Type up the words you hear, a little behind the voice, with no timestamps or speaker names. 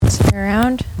turn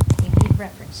around. You need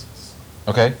references.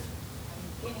 Okay. I'm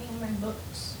getting my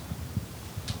books.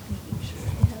 Making sure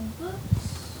I have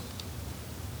books,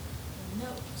 and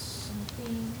notes, and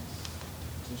things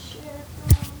to share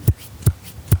from.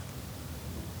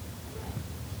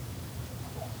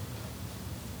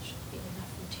 Should be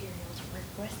enough material to work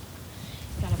with.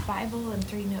 Got a Bible and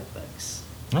 3 notebooks.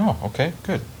 Oh, okay,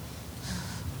 good.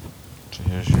 So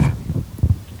here's your,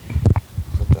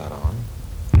 put that on.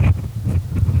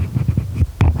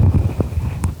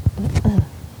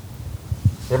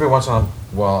 Every once in a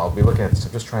while, I'll be looking at this,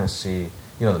 I'm just trying to see,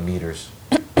 the meters.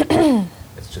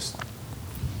 It's just a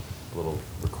little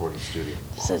recording studio.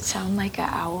 Does it sound like an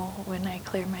owl when I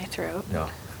clear my throat? No.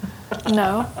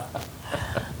 No?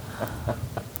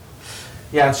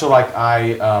 Yeah, and so like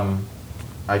I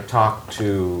talked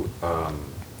to,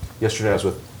 yesterday I was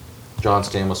with John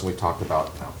Stamos, and we talked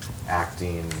about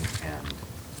acting and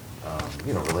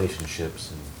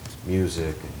relationships and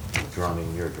music and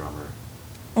drumming. You're a drummer.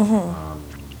 Mm-hmm.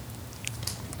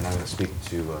 And I'm going to speak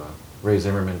to Ray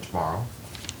Zimmerman tomorrow.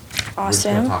 We're just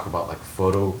Awesome. going to talk about like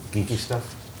photo geeky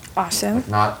stuff. Awesome. Like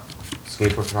not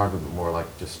skateboard photography, but more like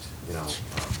just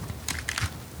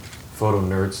photo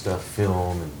nerd stuff,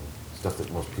 film and stuff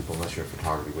that most people, unless you're in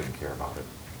photography, wouldn't care about it.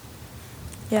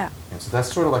 Yeah. And so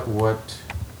that's sort of like what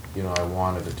I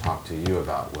wanted to talk to you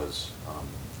about was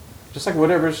just like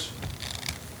whatever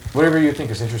you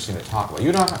think is interesting to talk about. You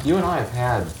and I have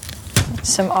had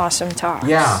Some awesome talks.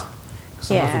 yeah.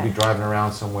 Sometimes Yeah. we'll be driving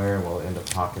around somewhere and we'll end up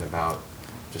talking about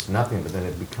just nothing, but then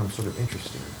it becomes sort of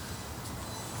interesting.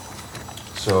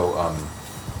 So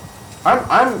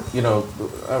I'm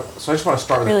so I just want to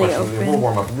start with Really a question. open. We'll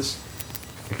warm up. It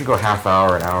could go a half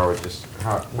hour, an hour, just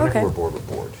whenever Okay. we're bored, we're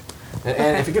bored.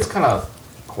 And if it gets kind of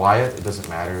quiet, it doesn't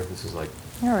matter. This is like,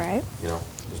 All right.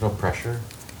 there's no pressure.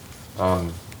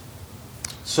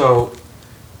 So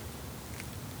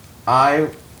I,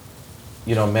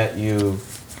 met you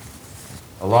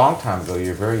a long time ago.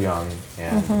 You're very young,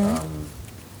 and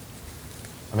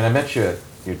I met you at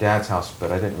your dad's house,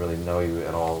 but I didn't really know you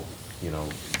at all,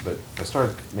 But I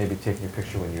started maybe taking your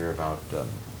picture when you were about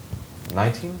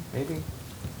 19, maybe,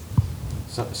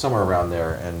 somewhere around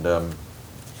there, and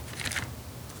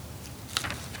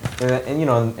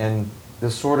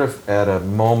this sort of at a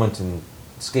moment in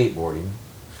skateboarding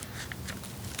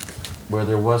where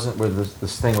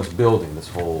this thing was building, this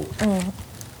whole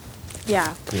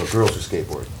Yeah. girls who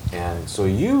skateboard, and so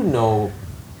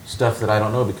stuff that I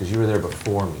don't know because you were there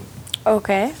before me.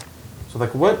 Okay. So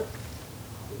like what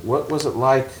was it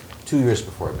like 2 years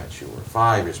before I met you, or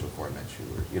 5 years before I met you,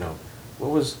 or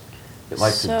what was it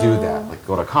like to do that, like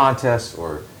go to contests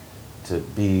or to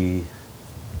be?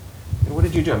 What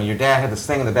did you do? Your dad had this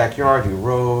thing in the backyard. You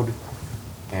rode,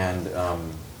 and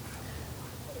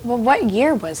Well, what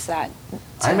year was that?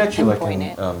 I met you pinpoint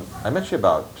it? I met you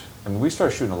about. We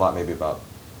started shooting a lot maybe about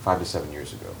 5 to 7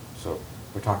 years ago. So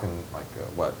we're talking like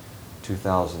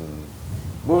 2000.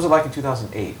 What was it like in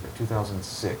 2008 or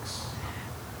 2006?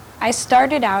 I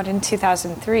started out in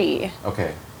 2003,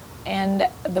 Okay. and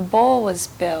the bowl was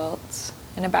built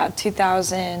in about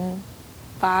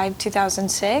 2005,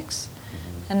 2006,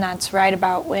 and that's right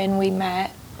about when we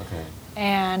met. Okay.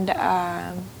 And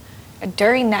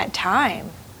during that time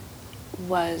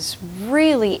was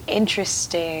really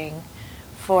interesting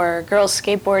for girls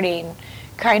skateboarding.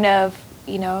 Kind of,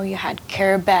 you had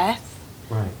Cara Beth,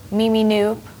 Right. Mimi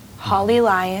Knoop, Holly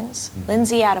Lyons,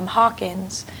 Lindsay Adam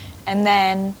Hawkins, and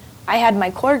then I had my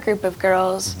core group of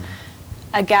girls,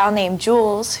 a gal named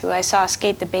Jules, who I saw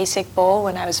skate the basic bowl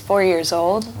when I was 4 years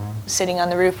old, sitting on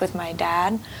the roof with my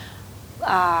dad,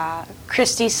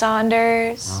 Christy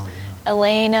Saunders,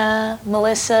 Elena,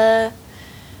 Melissa,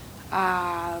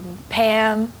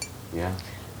 Pam, Yeah.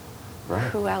 Right.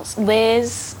 who else?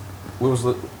 Liz. What was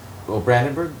the? Oh,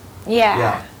 Brandenburg.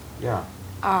 Yeah. Yeah.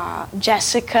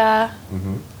 Jessica,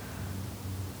 Mm-hmm.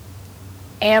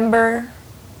 Amber,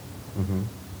 Mm-hmm.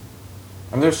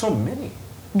 There's so many.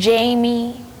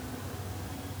 Jamie.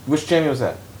 Which Jamie was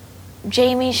that?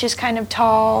 Jamie's just kind of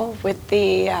tall with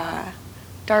the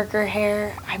darker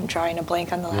hair. I'm drawing a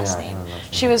blank on the last I name. don't know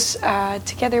last She name. was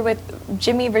together with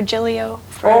Jimmy Virgilio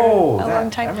for a long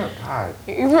time. I remember, God.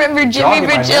 You remember Jimmy Jogging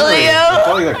my Virgilio? memory. It's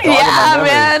totally like jogging my Yeah,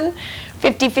 memory. man.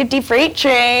 50-50 freight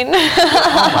train. Oh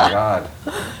my God.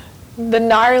 The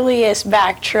gnarliest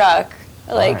back truck.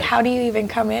 Like, Right. how do you even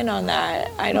come in on that?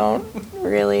 I don't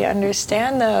really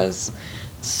understand those.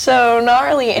 So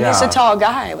gnarly. And he's a Yeah. tall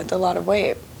guy with a lot of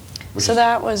weight. Which So is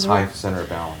that was high center of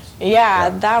balance. Yeah,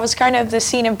 that was kind of the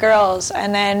scene of girls.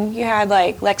 And then you had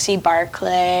like Lexi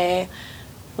Barclay,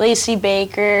 Lacey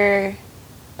Baker,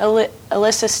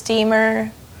 Alyssa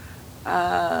Steamer,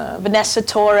 Vanessa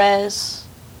Torres,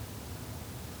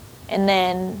 and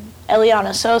then Eliana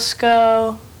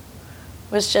Sosko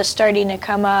was just starting to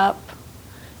come up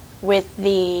with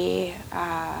the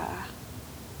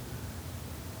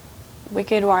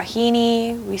Wicked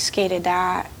Wahini. We skated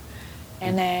that.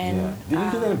 And then... Yeah. Did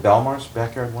you do that in Belmar's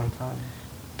backyard one time?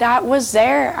 That was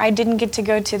there. I didn't get to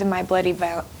go to the My Bloody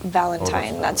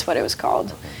Valentine. Oh, that's what it was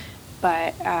called. Okay.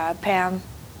 But Pam,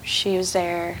 she was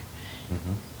there.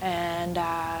 Mm-hmm. And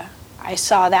I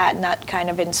saw that, and that kind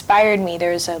of inspired me.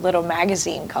 There's a little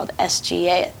magazine called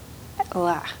SGS.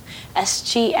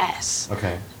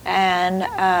 Okay. And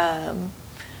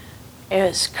it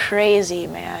was crazy,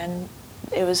 man.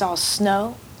 It was all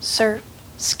snow, surf,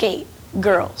 skate,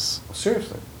 girls. Oh,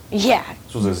 seriously? Yeah.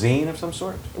 So it was a zine of some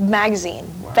sort? Magazine.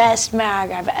 Wow. Best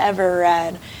mag I've ever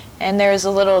read. And there's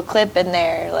a little clip in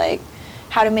there, like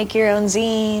how to make your own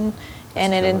zine.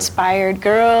 And it inspired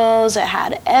girls. It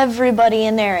had everybody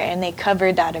in there, and they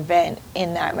covered that event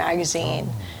in that magazine.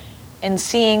 Oh. And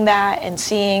seeing that, and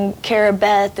seeing Cara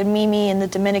Beth and Mimi in the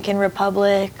Dominican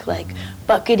Republic, like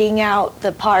bucketing out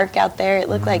the park out there. It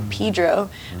looked like Pedro.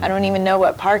 I don't even know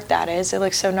what park that is. It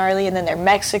looks so gnarly. And then their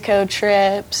Mexico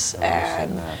trips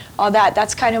and all that.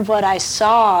 That's kind of what I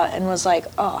saw and was like,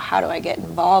 oh, how do I get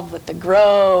involved with the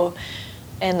grow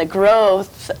and the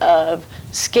growth of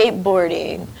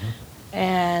skateboarding?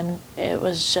 And it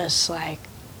was just like,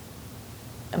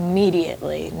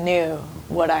 immediately knew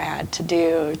what I had to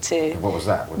do to What was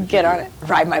that? What did get you on do? it,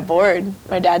 ride my board.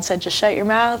 My dad said, just shut your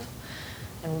mouth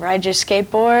and ride your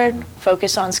skateboard,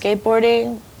 focus on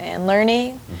skateboarding and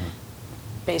learning,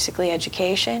 basically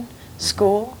education,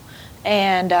 school.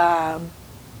 And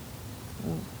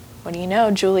what do you know,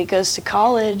 Julie goes to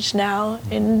college now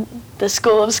in the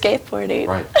School of Skateboarding.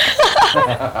 Right.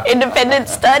 Independent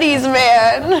studies,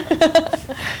 man.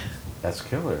 That's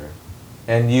killer.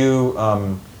 And you,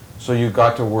 so you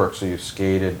got to work, so you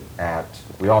skated at,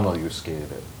 we all know you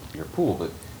skated at your pool, but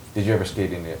did you ever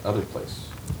skate in any other place?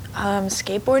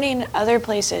 Skateboarding other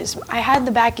places. I had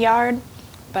the backyard,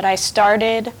 but I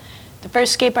started, the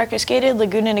first skate park I skated,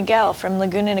 Laguna Niguel. From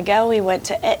Laguna Niguel, we went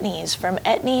to Etnies. From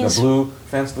Etnies... The blue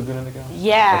fence Laguna Niguel?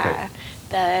 Yeah. Okay.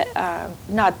 The,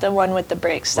 not the one with the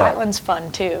bricks. That one's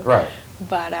fun, too. Right.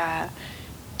 But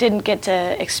didn't get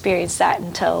to experience that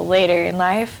until later in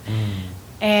life.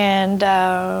 And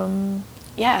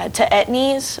yeah, to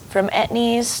Etnies, from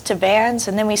Etnies to Vans,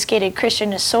 and then we skated.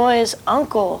 Christian Asoy's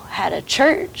uncle had a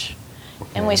church,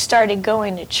 and we started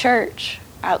going to church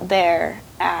out there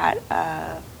at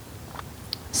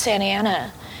Santa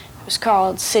Ana. It was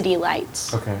called City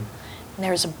Lights. Okay. And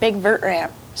there was a big vert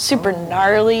ramp, super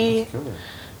gnarly. That's killer.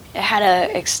 It had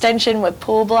an extension with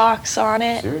pool blocks on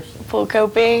it, Seriously? pool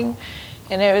coping,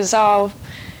 and it was all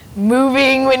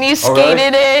moving when you Oh, really?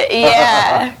 skated it.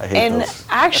 Yeah. I hate And those.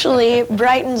 actually,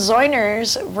 Brighton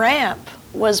Zoyner's ramp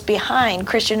was behind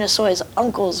Christian Asoy's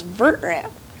uncle's vert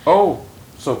ramp. Oh,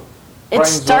 so It Brian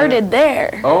started Zoyer-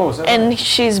 there. Oh, is that And right?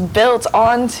 she's built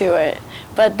onto it.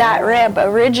 But that ramp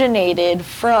originated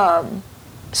from,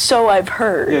 so I've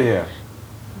heard. Yeah, yeah.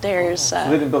 There's So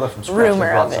they didn't build that from scratch. rumor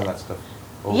They brought of some it. of that stuff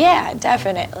over. Yeah,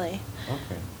 definitely.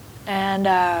 Okay. And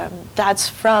that's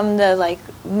from the like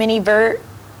mini vert,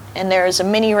 and there's a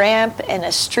mini ramp and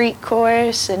a street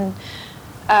course, and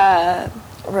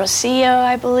Rocio,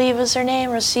 I believe was her name,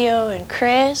 Rocio and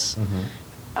Chris,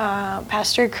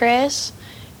 Pastor Chris,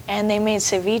 and they made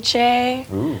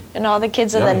ceviche, Ooh. and all the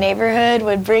kids in the Yummy. neighborhood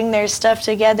would bring their stuff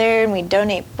together, and we'd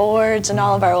donate boards and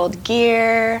all of our old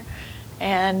gear.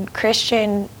 And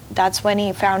Christian, that's when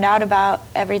he found out about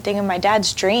everything in my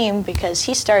dad's dream, because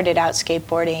he started out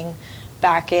skateboarding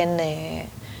back in the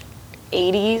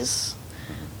 80s,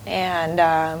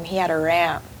 and he had a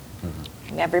ramp.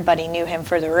 And everybody knew him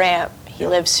for the ramp. He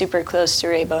lived super close to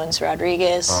Ray Bones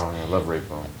Rodriguez. Oh, yeah, I love Ray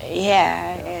Bone.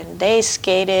 Yeah, and they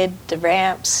skated the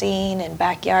ramp scene and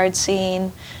backyard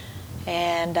scene,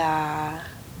 and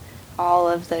all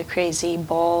of the crazy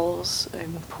bowls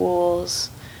and pools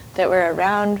that were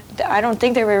around. I don't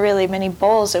think there were really many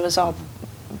bowls. It was all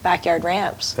backyard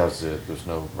ramps. That's it. There's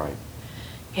no, right.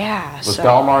 Yeah. Was so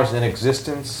Belmar's in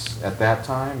existence at that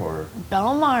time, or?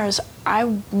 Belmar's,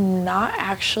 I'm not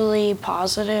actually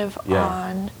positive Yeah.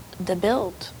 on the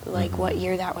build, like what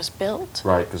year that was built.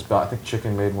 Right, because I think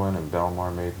Chicken made one and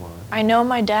Belmar made one. I know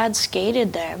my dad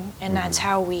skated them, and that's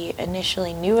how we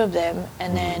initially knew of them.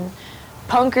 And then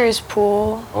Punker's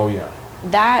Pool, Oh, yeah.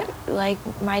 that, like,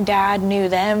 my dad knew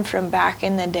them from back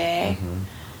in the day.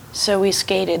 So we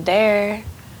skated there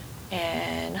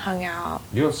and hung out.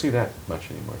 You don't see that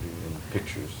much anymore, do you, in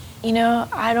pictures? You know,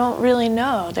 I don't really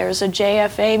know. There was a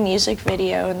JFA music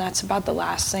video, and that's about the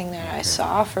last thing that I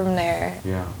saw from there.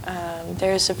 Yeah.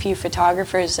 There's a few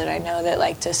photographers that I know that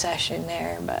like to session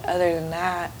there, but other than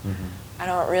that, I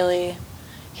don't really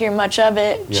hear much of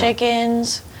it. Yeah.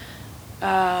 Chickens,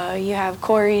 you have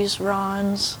Corey's,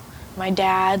 Ron's, my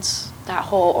dad's. That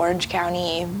whole Orange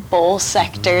County bowl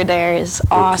sector there is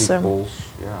awesome. Bowls.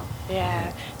 Yeah.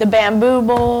 Yeah. The Bamboo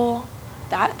Bowl.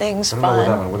 That thing's I don't know fun.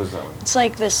 that one. What is that one? It's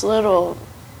like this little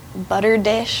butter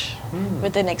dish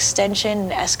with an extension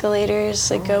and escalators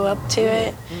that go up to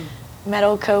it.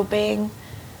 Metal coping.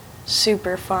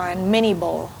 Super fun. Mini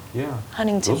bowl. Yeah.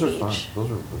 Huntington Those are Beach. fun.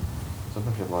 Those are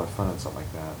sometimes you have a lot of fun in something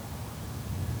like that.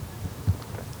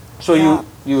 So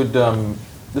you would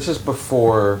this is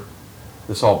before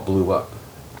this all blew up.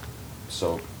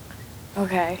 So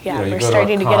Okay, yeah, you we're go to a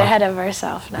starting to get con- ahead of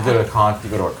ourselves now. you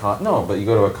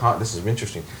go to a this is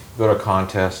interesting. You go to a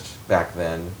contest back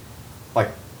then, like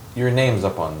your name's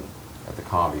up at the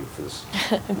comedy for this.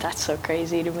 That's so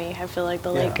crazy to me. I feel like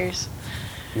the Lakers.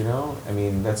 You know, I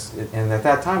mean, and at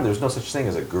that time there was no such thing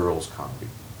as a girls' comedy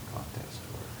contest.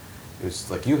 It was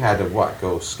like you had to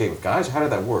go skate with guys. How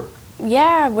did that work?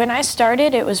 Yeah, when I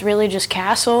started, it was really just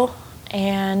Castle,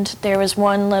 and there was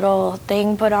one little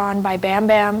thing put on by Bam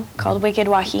Bam called Wicked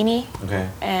Wahine. Okay.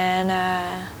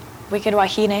 And Wicked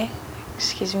Wahine,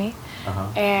 excuse me.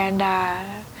 And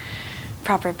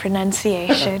proper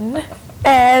pronunciation.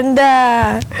 And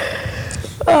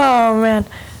oh man.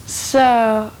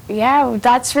 So yeah,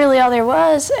 that's really all there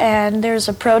was. And there's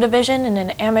a pro division and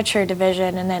an amateur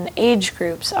division, and then age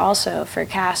groups also for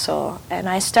Castle. And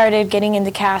I started getting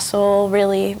into Castle.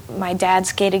 Really, my dad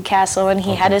skated Castle, and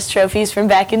he had his trophies from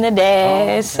back in the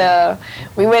day. So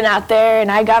we went out there, and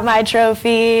I got my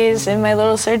trophies and my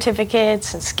little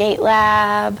certificates and Skate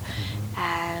Lab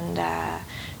and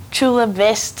Chula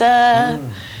Vista.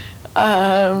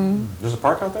 There's a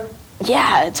park out there?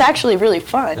 Yeah, it's actually really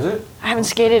fun. Is it? I haven't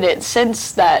skated it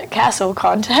since that Castle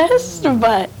contest,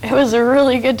 but it was a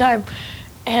really good time.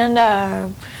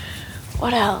 And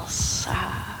what else?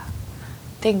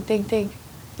 Think.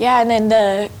 Yeah, and then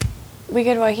the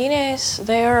Wicked Wahines,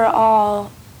 they are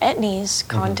all Etnies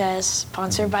contests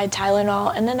sponsored by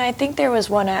Tylenol. And then I think there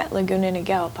was one at Laguna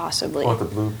Niguel, possibly. Oh, the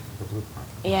blue park.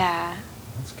 Yeah.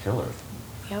 That's killer.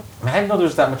 Yep. I mean, I didn't know there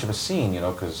was that much of a scene,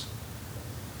 because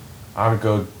I would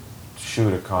go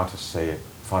shoot a contest, say, at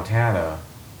Fontana,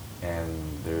 and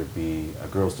there'd be a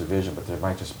girls' division, but there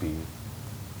might just be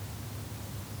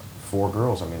 4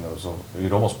 girls. I mean,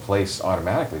 you'd almost place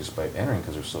automatically just by entering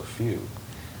because there's so few.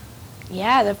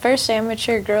 Yeah, the first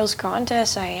amateur girls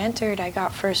contest I entered, I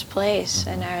got first place,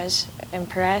 and I was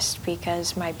impressed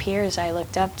because my peers I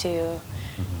looked up to,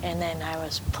 and then I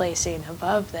was placing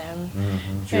above them.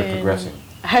 So you're progressing.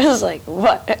 I was like,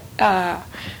 what?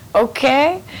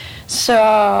 Okay.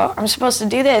 So I'm supposed to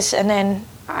do this, and then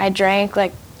I drank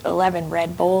like 11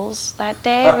 Red Bulls that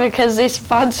day because they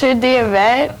sponsored the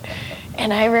event.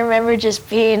 And I remember just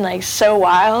being like so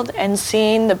wild and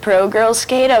seeing the pro girls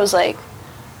skate. I was like,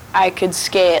 I could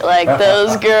skate like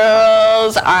those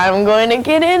girls. I'm going to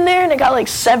get in there. And I got like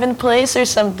 7th place or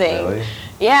something. Really?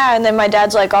 Yeah, and then my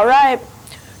dad's like, all right,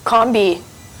 Combi,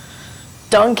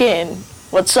 Duncan,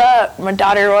 what's up? My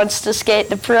daughter wants to skate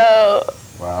the pro.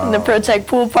 Wow. The Pro Tech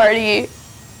pool party,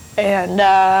 and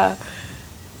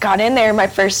got in there. My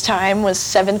first time was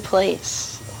 7th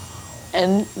place,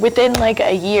 and within like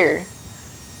a year,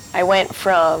 I went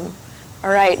from,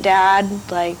 all right, Dad,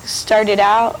 like started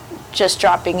out just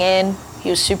dropping in.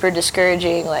 He was super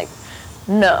discouraging, like,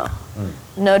 no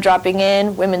dropping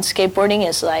in. Women's skateboarding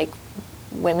is like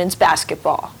women's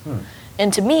basketball,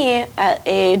 and to me at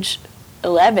age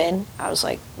 11, I was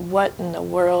like, what in the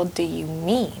world do you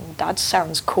mean? That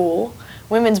sounds cool.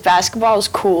 Women's basketball is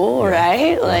cool,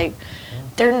 right? Yeah. Like,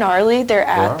 they're gnarly, they're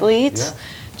athletes.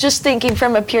 Yeah. Just thinking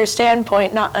from a pure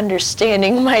standpoint, not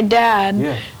understanding my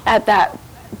dad at that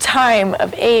time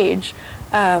of age,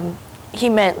 he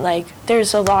meant like,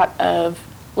 there's a lot of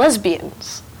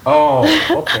lesbians. Oh,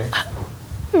 okay.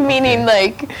 Meaning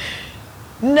like,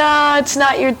 no, it's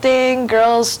not your thing.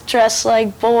 Girls dress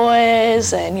like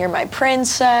boys, and you're my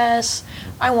princess.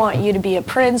 I want you to be a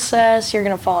princess. You're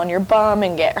going to fall on your bum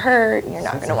and get hurt, and you're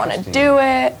not going to want to do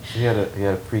it. He had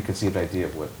a preconceived idea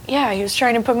of what... Yeah, he was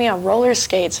trying to put me on roller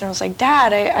skates, and I was like,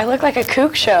 Dad, I look like a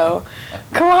kook show.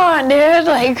 Come on, dude.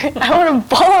 Like, I want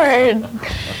a board.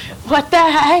 What the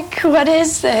heck? What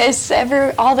is this?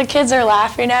 All the kids are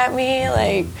laughing at me.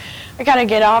 Like... I gotta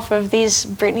get off of these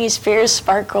Britney Spears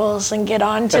sparkles and get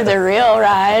on to the real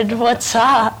ride. What's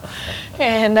up?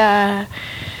 And I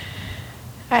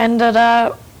ended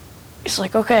up, he's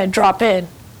like, okay, drop in.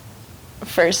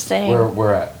 First thing.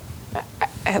 Where at?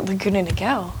 At Laguna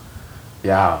Niguel.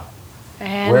 Yeah.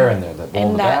 And where in there? That bowl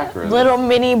in the back? Or little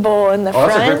mini bowl in the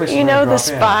that's a great front, place you to know, the drop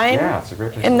spine. Yeah, it's a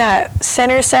great place. In that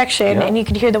center section, Yeah. and you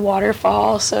could hear the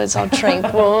waterfall, so it's all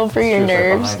tranquil for your Sure, it's right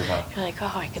nerves. behind it, huh? You're like,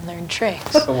 oh, I can learn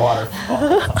tricks. The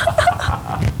waterfall.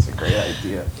 It's a great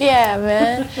idea. Yeah,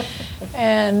 man.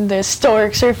 And the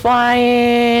storks are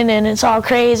flying, and it's all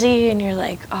crazy, and you're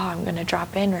like, oh, I'm going to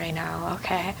drop in right now,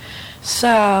 okay.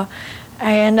 So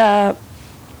I end up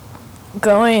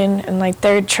going in like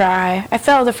third try. I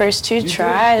failed the first two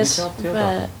tries,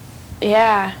 but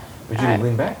yeah. Would you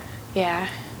lean back? Yeah.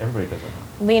 Everybody does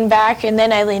it. Lean back, and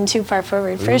then I leaned too far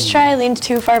forward. First try, I leaned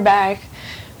too far back.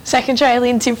 Second try, I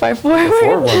leaned too far forward.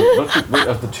 The forward one,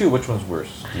 of the two, which one's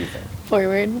worse, do you think?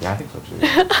 Forward. Yeah, I think so too.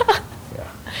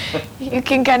 Yeah. You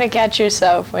can kind of catch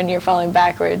yourself when you're falling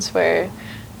backwards, where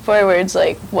forward's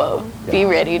like, whoa, be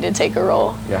ready to take a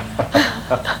roll. Yeah.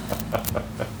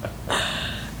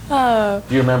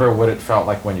 Do you remember what it felt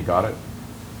like when you got it?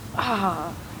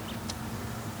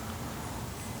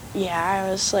 Yeah,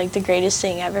 it was like the greatest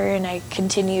thing ever, and I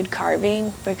continued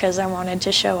carving because I wanted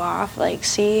to show off, like,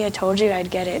 see, I told you I'd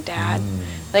get it, Dad.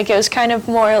 Like, it was kind of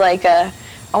more like I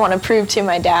want to prove to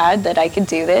my dad that I could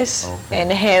do this, and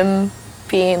him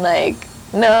being like,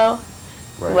 no,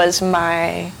 was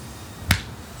my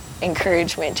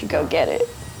encouragement to go get it.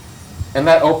 And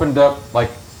that opened up,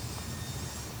 like,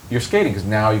 your skating, because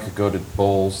now you could go to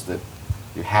bowls that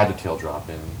you had to tail drop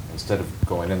in. Instead of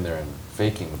going in there and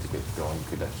faking to get going, you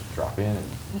could actually drop in. And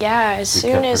yeah, as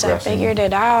soon as I figured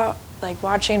it out, like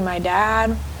watching my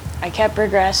dad, I kept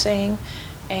progressing.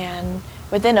 And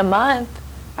within a month,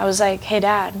 I was like, hey,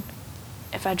 Dad,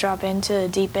 if I drop into the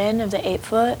deep end of the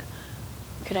 8-foot,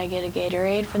 could I get a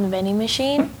Gatorade from the vending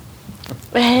machine?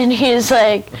 And he's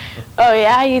like, oh,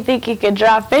 yeah, you think you could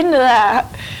drop into that?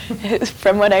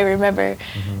 From what I remember.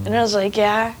 And I was like,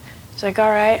 yeah. He's like, all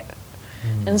right.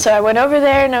 And so I went over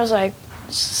there, and I was like,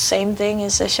 same thing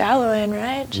as the shallow end,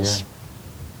 right? Just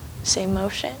same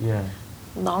motion. Yeah.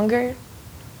 Longer.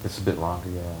 It's a bit longer,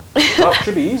 yeah. Well, it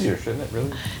should be easier, shouldn't it,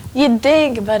 really? You'd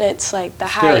think, but it's like the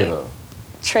Scary, height though.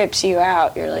 trips you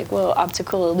out. You're like, whoa,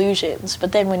 optical illusions.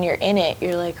 But then when you're in it,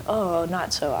 you're like, oh,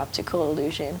 not so optical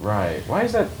illusion. Right. Why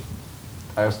is that?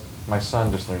 My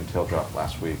son just learned tail drop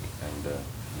last week, and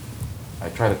I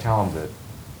try to tell him that.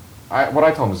 What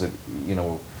I tell him is that, you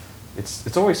know,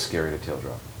 it's always scary to tail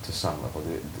drop to some level.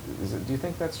 Do you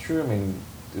think that's true? I mean,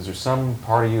 is there some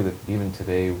part of you that even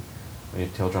today, when you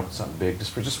tail drop something big,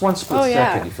 just for just one split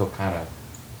second, you feel kind of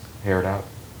haired out?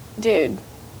 Dude,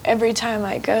 every time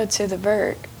I go to the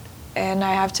vert and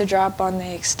I have to drop on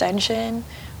the extension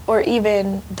or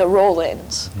even the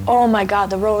roll-ins, oh my God,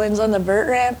 the roll-ins on the vert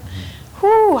ramp,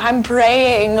 whoo, I'm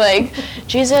praying, like,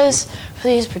 Jesus,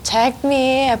 please protect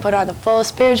me. I put on the full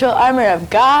spiritual armor of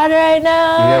God right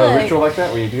now. Do you have a ritual like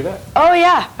that where you do that? Oh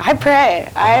yeah, I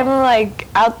pray. I'm like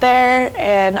out there,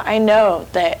 and I know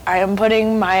that I am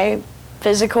putting my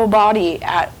physical body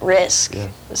at risk. Yeah.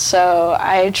 So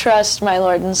I trust my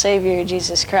Lord and Savior,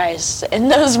 Jesus Christ, in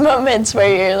those moments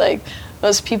where you're like,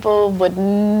 most people would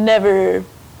never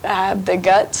have the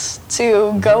guts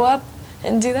to go up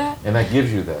and do that. And that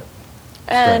gives you that.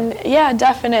 And strength. yeah,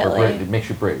 definitely. It makes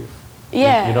you brave.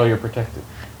 Yeah. You know you're protected.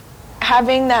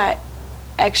 Having that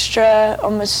extra,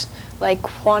 almost like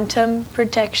quantum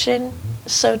protection,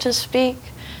 so to speak,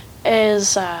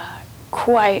 is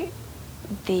quite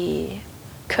the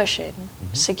cushion,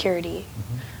 security.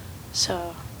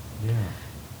 So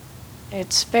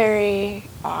it's very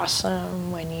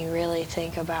awesome when you really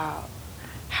think about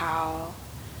how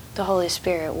the Holy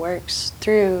Spirit works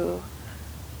through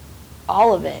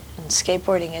all of it. And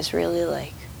skateboarding is really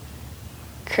like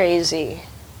crazy.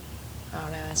 I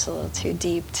don't know, it's a little too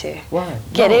deep to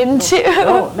get into.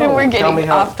 No, And we're getting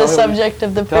off the subject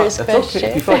of the first question.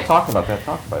 Okay. If you feel like talking about that,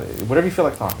 talk about it. Whatever you feel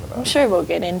like talking about. I'm sure we'll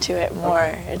get into it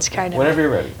more. It's kind of whenever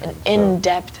you're ready. an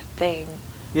in-depth thing.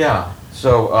 Yeah.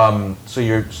 So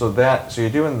you're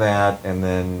doing that,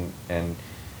 and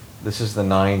this is the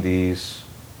 90s.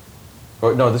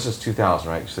 Oh no, this is 2000,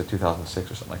 right? You said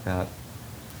 2006 or something like that.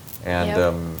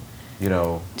 And you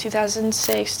know.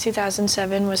 2006,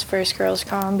 2007 was First Girls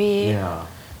Combi. Yeah.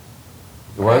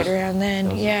 It right was? around then,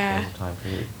 That was a time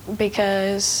period.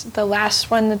 Because the last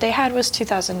one that they had was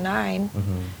 2009,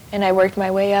 and I worked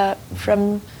my way up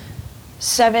from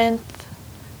 7th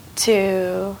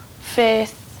to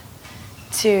 5th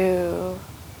to,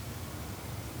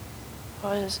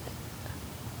 what is it,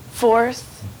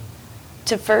 4th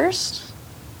to 1st.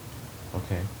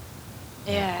 Okay.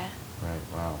 Yeah. Right,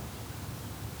 wow.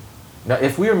 Now,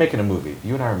 if we were making a movie,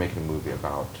 you and I were making a movie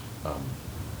about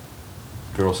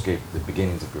the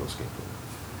beginnings of girl skateboarding?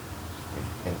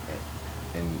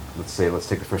 And let's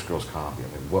take the first girls' comp. I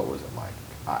mean, what was it like?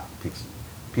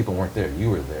 People weren't there. You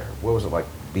were there. What was it like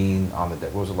being on the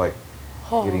deck? What was it like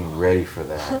getting ready for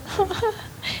that?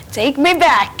 Take me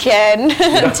back, Ken.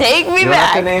 Take me back. You don't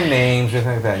have to name names or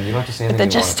anything like that. You don't have to say anything.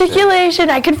 The gesticulation,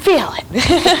 I could feel it.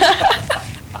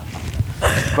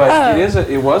 But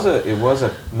it was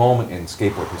a moment in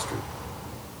skateboard history.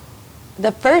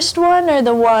 The first one or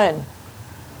the one?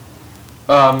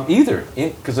 Either,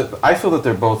 because I feel that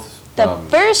they're both. The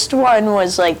first one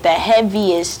was like the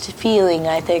heaviest feeling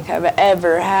I think I've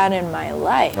ever had in my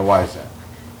life. Now, why is that?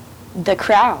 The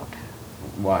crowd.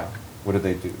 Why? What did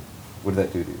they do? What did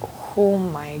that do to you? Oh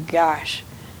my gosh.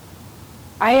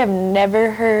 I have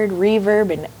never heard reverb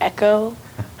and echo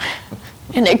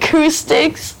and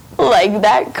acoustics like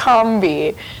that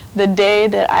combi the day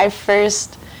that I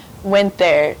first went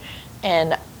there.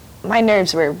 And my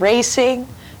nerves were racing.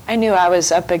 I knew I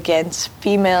was up against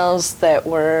females that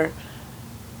were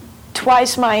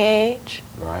twice my age.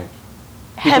 Right.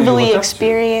 Heavily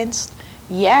experienced.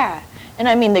 Yeah. And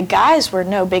I mean, the guys were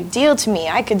no big deal to me.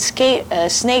 I could skate a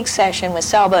snake session with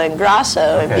Salva and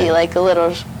Grasso and be like a little...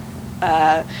 you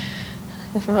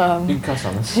can cuss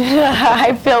on this.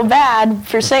 I feel bad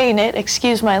for saying it,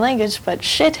 excuse my language, but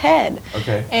shithead.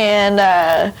 Okay.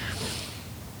 And,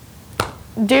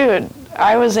 dude,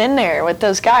 I was in there with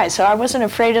those guys, so I wasn't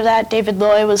afraid of that. David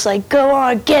Loy was like, go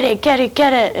on, get it, get it,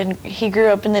 get it. And he grew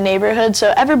up in the neighborhood,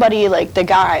 so everybody, like the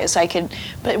guys, I could,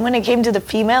 but when it came to the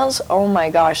females, oh my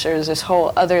gosh, there was this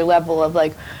whole other level of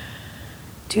like,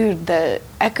 dude, the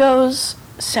echoes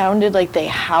sounded like they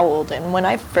howled. And when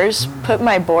I first put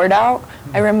my board out,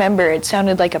 I remember it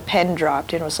sounded like a pen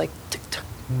dropped, and it was like, tick, tick.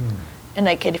 And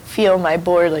I could feel my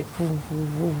board like, vroom, vroom,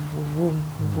 vroom, vroom,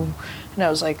 vroom. And I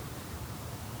was like,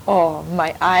 oh,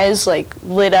 my eyes like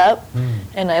lit up,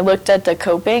 and I looked at the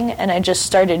coping, and I just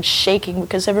started shaking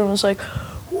because everyone was like,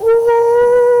 woo!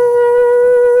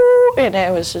 And I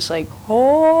was just like,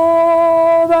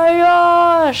 oh my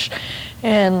gosh!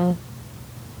 And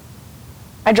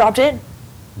I dropped in.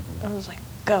 I was like,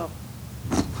 go.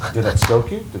 Did that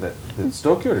stoke you? Did it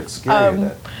stoke you or did it scare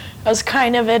you? I was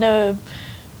kind of in a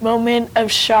moment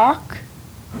of shock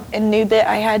and knew that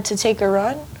I had to take a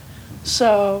run.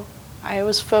 So I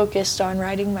was focused on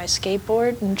riding my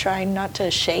skateboard and trying not to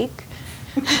shake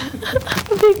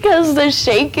because the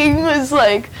shaking was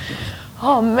like,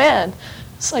 oh man,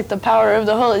 it's like the power of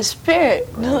the Holy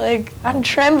Spirit. Like, I'm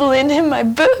trembling in my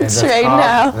boots right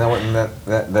now. And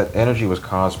that energy was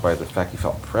caused by the fact you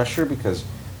felt pressure because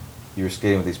you were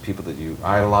skating with these people that you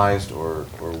idolized, or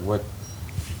what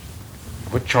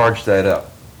charged that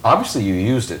up? Obviously you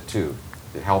used it too.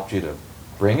 It helped you to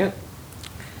bring it.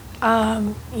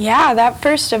 Yeah, that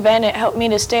first event, it helped me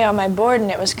to stay on my board, and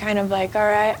it was kind of like, all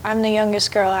right, I'm the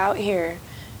youngest girl out here,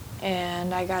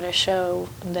 and I gotta show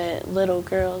that little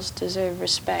girls deserve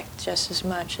respect just as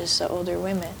much as the older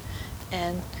women.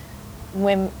 And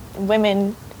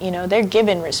women, you know, they're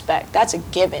given respect. That's a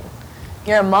given.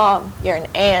 You're a mom, you're an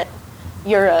aunt,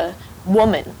 you're a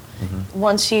woman. Mm-hmm.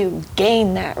 Once you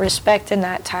gain that respect and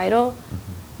that title,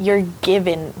 you're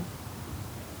given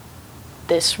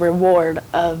this reward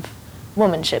of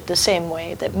womanship the same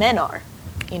way that men are.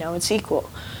 You know, it's equal.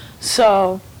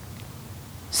 So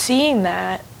seeing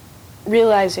that,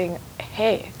 realizing,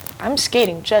 hey, I'm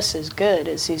skating just as good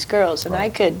as these girls, and I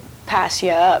could pass you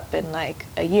up in like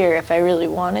a year if I really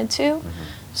wanted to.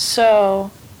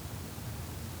 So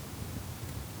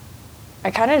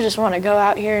I kind of just want to go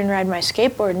out here and ride my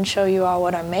skateboard and show you all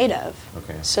what I'm made of,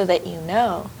 so that you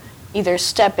know, either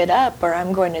step it up or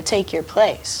I'm going to take your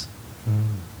place.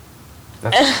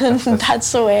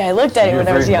 That's the way I looked at it when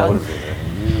I was young.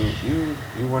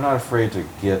 You were not afraid to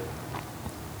get...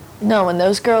 No, and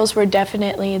those girls were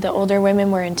definitely, the older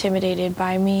women were intimidated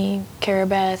by me.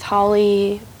 Carabeth,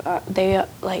 Holly, they,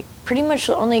 like, pretty much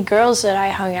the only girls that I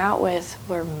hung out with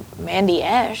were Mandy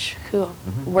Esch, who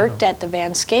worked at the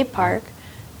Van Skate Park.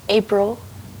 April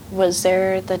was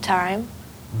there at the time,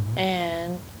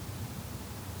 and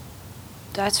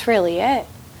that's really it.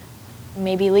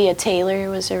 Maybe Leah Taylor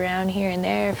was around here and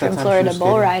there from Florida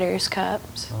Bull Riders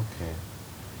Cups. Okay.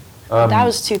 That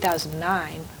was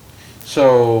 2009.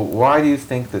 So why do you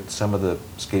think that some of the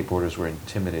skateboarders were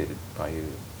intimidated by you?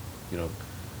 You know,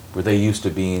 were they used to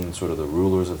being sort of the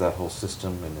rulers of that whole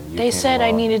system, and then you They said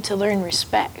I needed to learn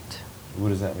respect. What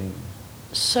does that mean?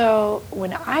 So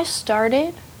when I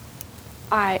started,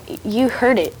 you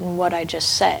heard it in what I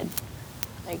just said.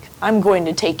 Like, I'm going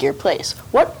to take your place.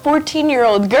 What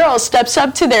 14-year-old girl steps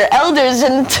up to their elders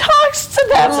and talks to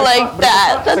them like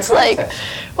that? That's like,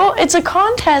 well, it's a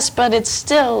contest, but it's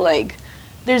still like,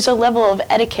 there's a level of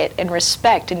etiquette and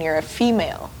respect, and you're a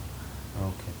female.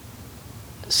 Okay.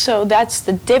 So that's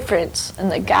the difference in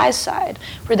the guys' side.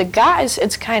 For the guys,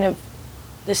 it's kind of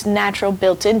this natural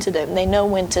built into them. They know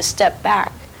when to step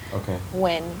back. Okay.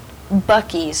 When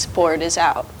Bucky's board is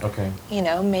out. Okay. You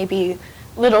know, maybe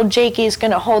little Jakey's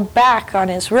going to hold back on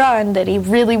his run that he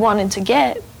really wanted to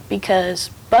get because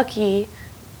Bucky,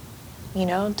 you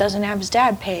know, doesn't have his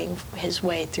dad paying his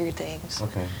way through things.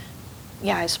 Okay.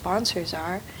 Yeah, his sponsors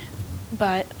are.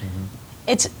 But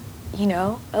it's, you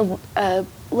know, a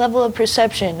level of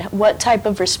perception. What type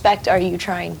of respect are you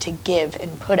trying to give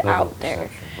and put Level out of there?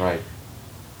 perception. Right.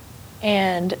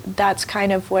 And that's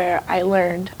kind of where I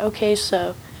learned, okay,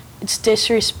 so it's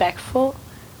disrespectful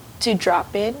to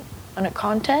drop in on a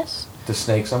contest. To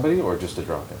snake somebody or just to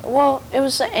drop in? Well, it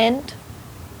was the end,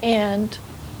 and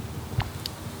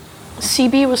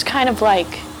CB was kind of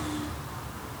like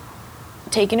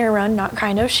taking her run, not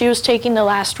kind of, she was taking the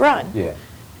last run. Yeah.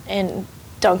 And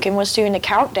Duncan was doing the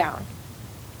countdown.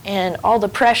 And all the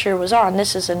pressure was on.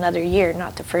 This is another year,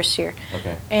 not the first year.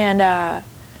 Okay. And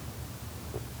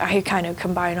I kind of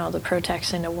combine all the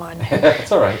pro-techs into one.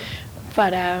 It's all right.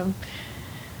 But,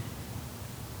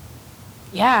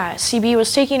 yeah, CB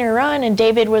was taking her run, and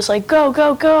David was like, go,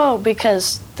 go, go,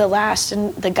 because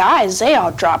the guys, they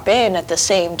all drop in at the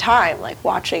same time. Like,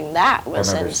 watching that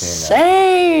was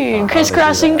insane.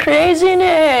 Crisscrossing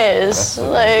craziness.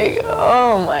 Like,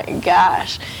 oh my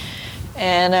gosh.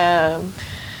 And,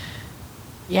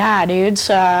 yeah, dude,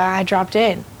 so I dropped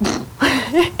in.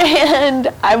 And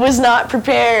I was not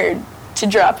prepared to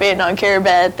drop in on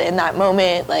Karabeth in that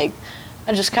moment. Like,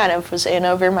 I just kind of was in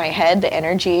over my head, the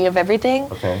energy of everything.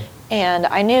 Okay. And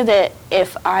I knew that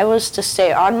if I was to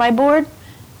stay on my board,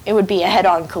 it would be a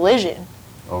head-on collision.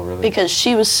 Oh, really? Because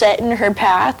she was setting her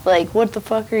path, like, what the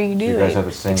fuck are you doing? You guys have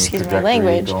the same Excuse my trajectory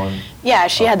language. going? Yeah,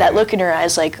 she had that look in her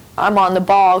eyes, like, I'm on the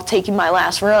ball, taking my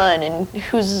last run, and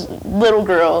who's little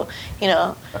girl, you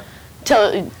know,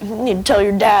 you need to tell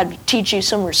your dad to teach you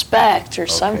some respect or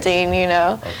something, you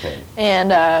know. Okay.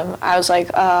 And I was like,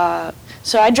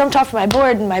 so I jumped off my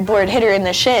board, and my board hit her in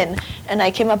the shin, and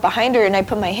I came up behind her, and I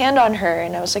put my hand on her,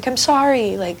 and I was like, I'm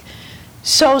sorry, like,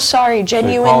 so sorry,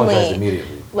 genuinely. So you apologized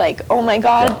immediately. Like, oh my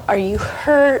God, are you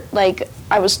hurt? Like,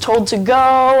 I was told to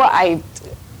go.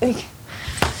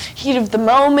 Heat of the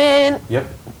moment. Yep.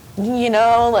 You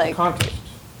know, like, Contest.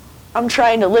 I'm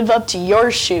trying to live up to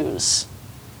your shoes.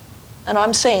 And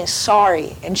I'm saying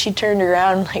sorry. And she turned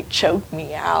around and, like, choked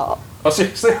me out. Oh,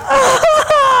 seriously?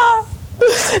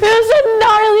 It was the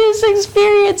gnarliest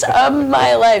experience of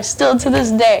my life, still to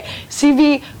this day.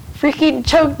 CB freaking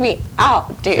choked me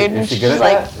out, dude. Is she good at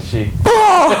like, that? Is she?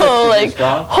 Oh, like,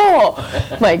 strong?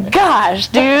 oh my gosh,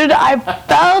 dude, I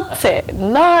felt it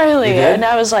gnarly. You did? And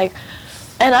I was like,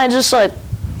 and I just like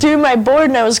threw my board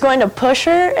and I was going to push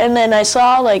her, and then I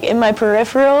saw like in my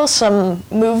peripheral some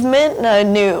movement, and I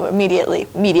knew immediately,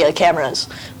 media cameras.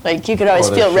 Like, you could always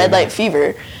feel red light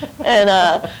fever. And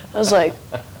I was like,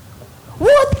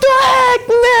 what the heck,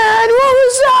 man? What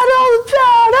was that all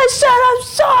about? I said I'm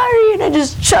sorry, and I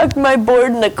just chucked my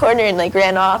board in the corner and like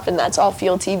ran off, and that's all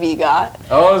Fuel TV got.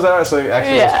 Oh, is that so?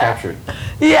 Actually, it was captured.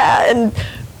 Yeah, and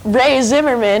Ray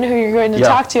Zimmerman, who you're going to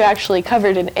talk to, actually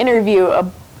covered an interview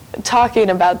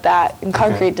talking about that in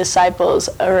Concrete Disciples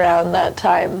around that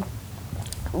time.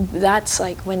 That's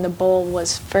like when the bowl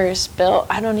was first built.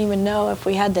 I don't even know if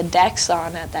we had the decks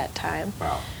on at that time.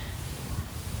 Wow.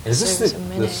 Is this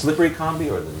the slippery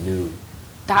combi or the new?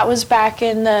 That was back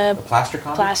in the plaster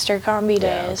combi? Plaster combi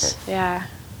days. Okay. Yeah.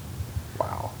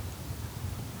 Wow.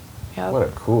 Yep. What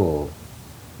a cool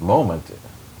moment.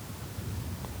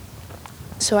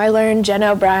 So I learned Jen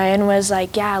O'Brien was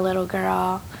like, yeah, little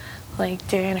girl, like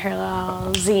doing her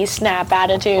little Z-snap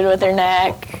attitude with her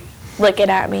neck, looking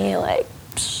at me like,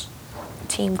 psh,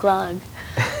 Team Glug.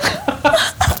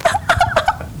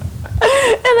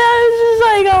 And I was just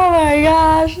like, oh my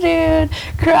gosh, dude,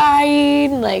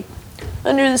 crying, like,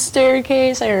 under the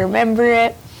staircase. I remember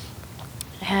it.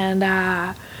 And,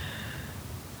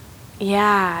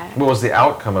 yeah. What was the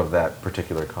outcome of that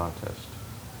particular contest?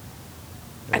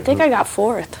 I think I got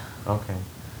 4th. Okay.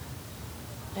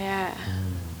 Yeah.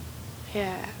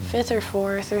 Yeah, 5th or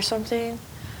 4th or something.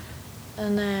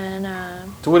 And then...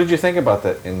 So what did you think about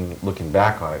that in looking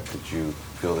back on it? Did you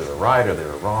feel they were right or they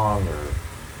were wrong? Or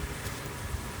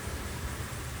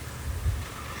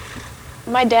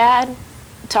my dad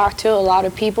talked to a lot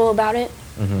of people about it,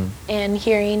 mm-hmm. and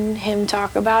hearing him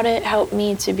talk about it helped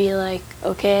me to be like,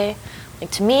 okay.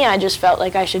 Like, to me, I just felt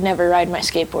like I should never ride my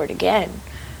skateboard again.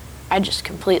 I just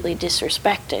completely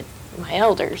disrespected my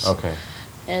elders. Okay.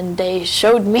 And they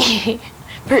showed me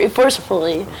pretty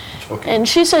forcefully. Okay. And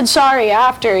she said sorry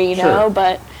after, you know, Sure.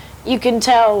 but you can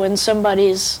tell when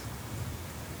somebody's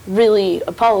really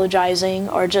apologizing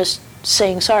or just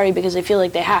saying sorry because they feel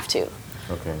like they have to.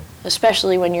 Okay.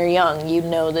 Especially when you're young, you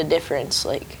know the difference.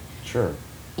 Like, Sure.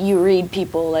 you read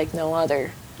people like no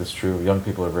other. That's true. Young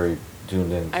people are very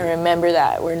tuned in. I remember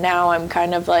that, where now I'm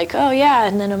kind of like, oh yeah,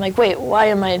 and then I'm like, wait, why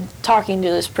am I talking to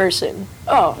this person?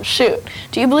 Oh, shoot.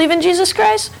 Do you believe in Jesus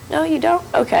Christ? No, you don't?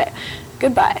 Okay.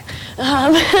 Goodbye.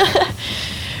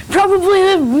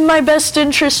 Probably my best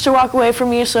interest to walk away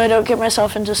from you so I don't get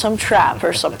myself into some trap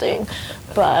or something.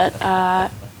 But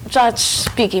that's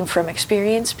speaking from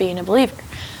experience, being a believer.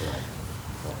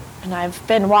 And I've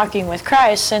been walking with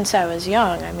Christ since I was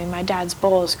young. I mean, my dad's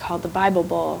bowl is called the Bible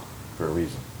Bowl. For a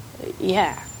reason.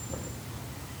 Yeah.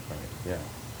 Right. Yeah.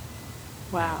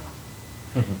 Wow.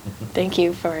 Thank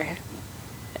you for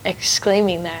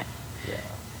exclaiming that.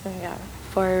 Yeah,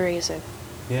 for a reason.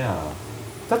 Yeah.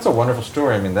 That's a wonderful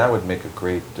story. I mean, that would make a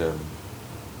great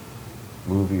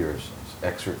movie or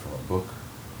excerpt from a book.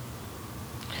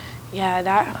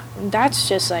 Yeah, that's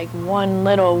just like one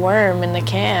little worm in the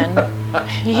can,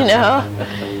 you know?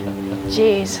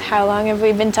 Jeez, how long have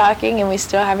we been talking and we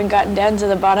still haven't gotten down to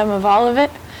the bottom of all of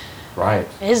it? Right.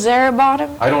 Is there a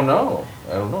bottom? I don't know.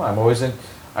 I'm always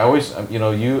you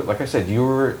know, you, like I said, you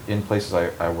were in places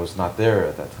I was not there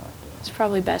at that time. It's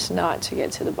probably best not to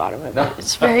get to the bottom of No. it.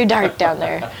 It's very dark down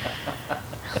there.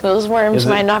 Those worms Is it?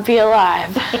 might not be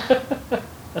alive.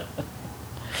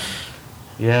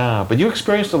 Yeah, but you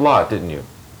experienced a lot, didn't you?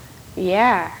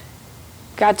 Yeah.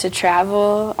 Got to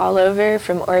travel all over,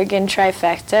 from Oregon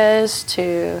trifectas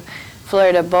to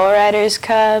Florida Bull Riders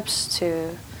Cups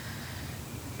to,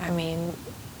 I mean,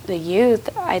 the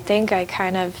youth. I think I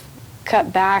kind of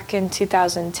cut back in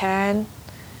 2010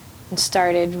 and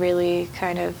started really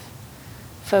kind of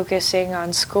focusing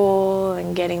on school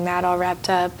and getting that all wrapped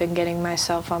up and getting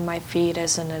myself on my feet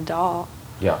as an adult.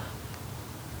 Yeah.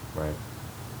 Right.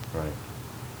 Right.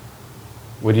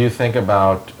 What do you think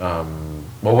about, well,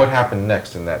 what happened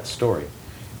next in that story?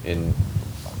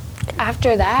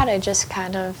 After that, I just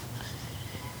kind of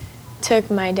took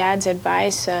my dad's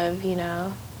advice of, you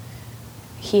know,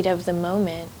 heat of the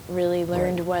moment, really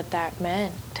learned Right. what that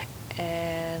meant,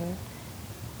 and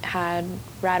had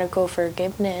radical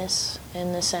forgiveness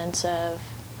in the sense of,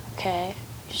 okay,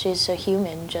 she's a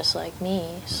human just like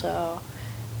me, so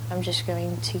I'm just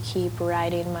going to keep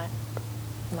riding my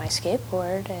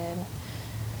skateboard and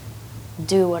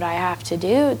do what I have to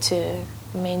do to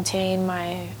maintain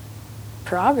my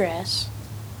progress.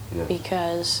 Yes.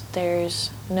 Because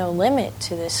there's no limit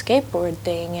to this skateboard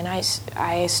thing, and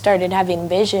I started having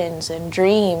visions and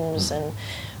dreams and,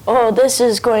 oh, this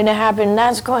is going to happen,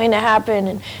 that's going to happen,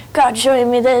 and God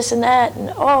showing me this and that,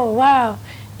 and oh, wow.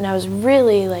 And I was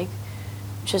really, like,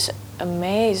 just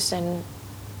amazed and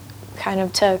kind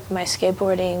of took my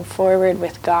skateboarding forward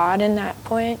with God in that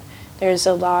point. There's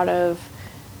a lot of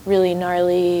really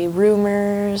gnarly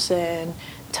rumors and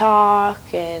talk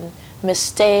and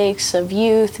mistakes of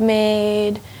youth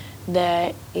made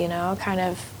that, you know, kind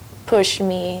of pushed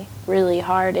me really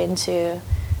hard into, all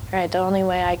right, the only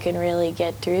way I can really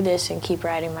get through this and keep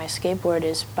riding my skateboard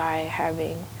is by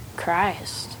having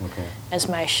Christ as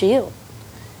my shield.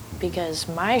 Because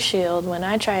my shield, when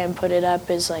I try and put it up,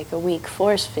 is like a weak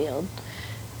force field.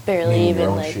 Barely Meaning even your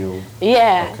own like shield?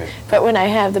 Yeah. Okay. But when I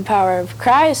have the power of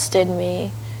Christ in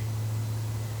me,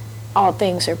 all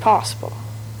things are possible.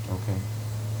 Okay.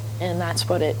 And that's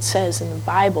what it says in the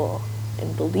Bible,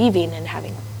 and believing and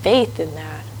having faith in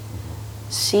that,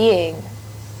 seeing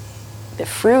the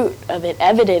fruit of it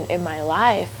evident in my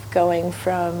life, going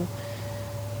from,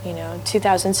 you know,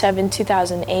 2007,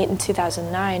 2008, and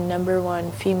 2009,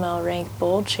 #1 female ranked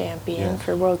bowl champion Yes.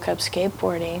 for World Cup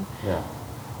skateboarding. Yeah.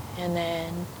 And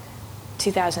then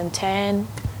 2010,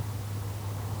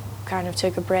 kind of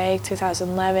took a break,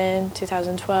 2011,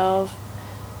 2012,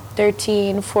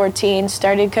 13, 14,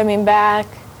 started coming back.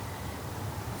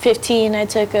 15, I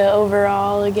took a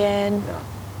overall again. Yeah.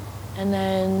 And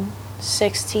then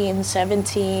 16,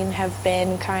 17 have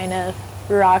been kind of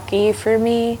rocky for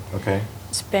me. Okay.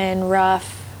 It's been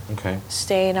rough Okay.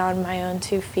 staying on my own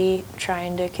 2 feet,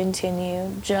 trying to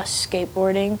continue just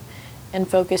skateboarding and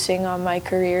focusing on my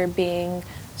career being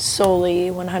solely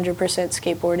 100%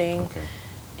 skateboarding. Okay.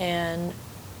 And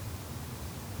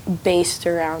based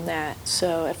around that.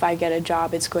 So if I get a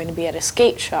job, it's going to be at a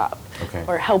skate shop, Okay.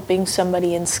 or helping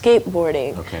somebody in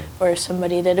skateboarding, Okay. or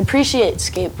somebody that appreciates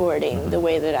skateboarding the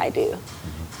way that I do,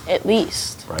 at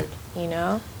least, Right. you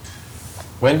know?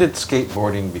 When did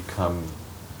skateboarding become,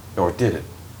 or did it,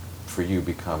 for you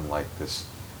become like this?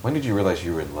 When did you realize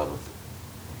you were in love with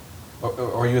it?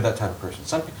 Or are you that type of person?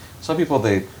 Some people,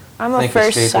 they I'm a think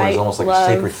first skateboard sight is almost like love.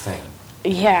 a sacred thing.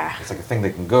 Yeah. It's like a thing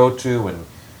they can go to, and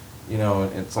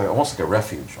it's like almost like a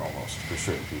refuge almost for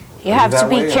certain people. You Are have to that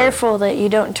be way, or- careful that you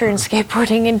don't turn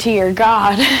skateboarding into your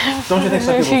god. Don't you think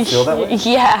some people feel that way?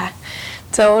 Yeah,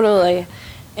 totally.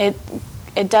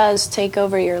 It does take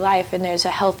over your life, and there's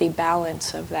a healthy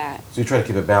balance of that. So you try to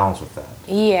keep a balance with that.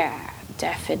 Yeah,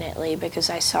 definitely, because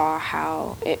I saw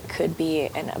how it could be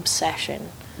an obsession.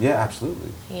 Yeah,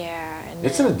 absolutely. Yeah. And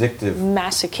It's an addictive.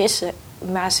 masochistic.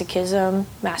 How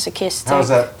does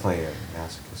that play in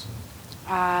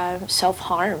masochism?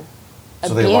 Self-harm.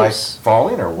 So abuse. they like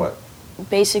falling, or what?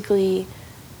 Basically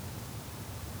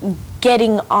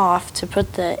getting off, to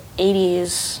put the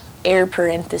 80s air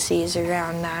parentheses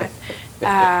around that,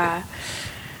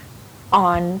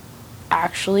 on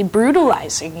actually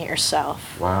brutalizing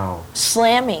yourself. Wow.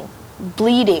 Slamming,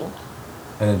 bleeding,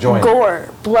 And enjoying it.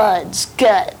 gore, bloods,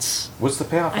 guts. What's the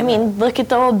payoff? I mean, look at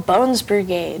the old Bones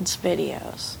Brigades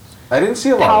videos. I didn't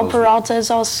see a lot Powell of those. Peralta's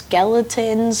all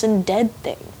skeletons and dead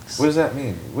things. What does that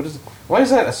mean? Why is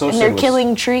that And associated they're with...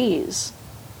 killing trees.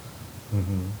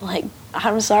 Mm-hmm. Like,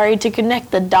 I'm sorry to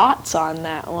connect the dots on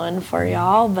that one for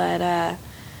y'all, but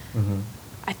Mm-hmm.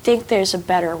 I think there's a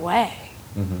better way.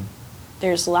 Mm-hmm.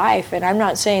 There's life, and I'm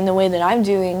not saying the way that I'm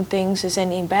doing things is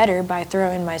any better by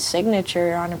throwing my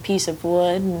signature on a piece of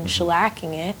wood and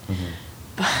shellacking it. Mm-hmm.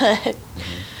 But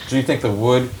Do you think the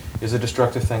wood is a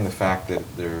destructive thing? The fact that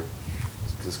they're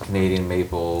this Canadian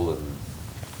maple and...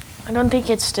 I don't think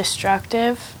it's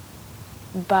destructive,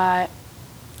 but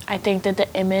I think that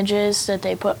the images that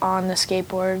they put on the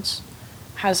skateboards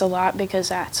has a lot, because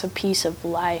that's a piece of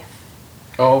life.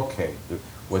 Oh, okay.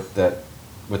 What that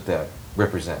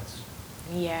represents.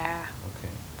 Yeah.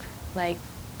 Okay. Like,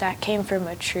 that came from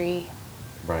a tree.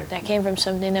 Right. That came from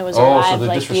something that was Oh, so alive, they're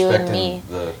like you and disrespecting me.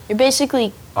 the You're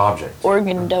basically object.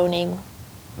 organ donating.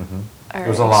 Mm-hmm. Or, It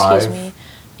was alive. Excuse me.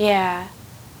 Yeah.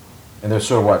 And they're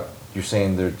sort of what? You're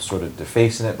saying they're sort of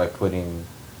defacing it by putting...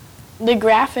 The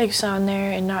graphics on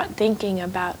there and not thinking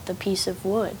about the piece of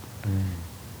wood.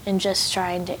 And just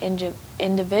trying to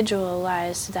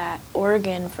individualize that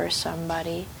organ for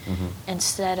somebody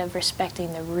instead of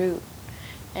respecting the root.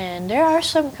 And there are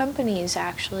some companies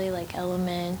actually, like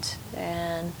Element,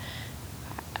 and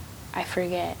I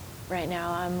forget right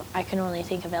now. I can only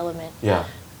think of Element. Yeah.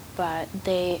 But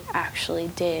they actually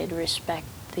did respect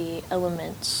the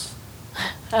elements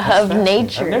That's of fascinating.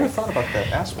 nature. I've never thought about that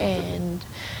aspect of it. And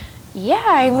yeah,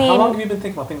 I mean, How long have you been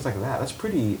thinking about things like that? That's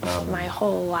pretty my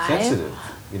whole life. sensitive,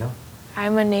 you know?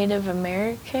 I'm a Native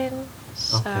American,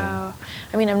 so Okay.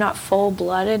 I mean, I'm not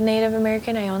full-blooded Native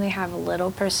American. I only have a little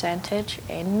percentage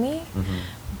in me. Mm-hmm.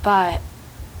 But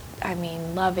I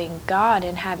mean, loving God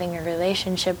and having a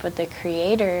relationship with the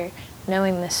Creator,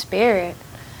 knowing the Spirit,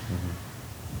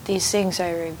 these things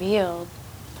are revealed.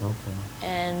 Okay.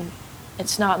 And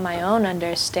it's not my own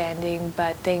understanding,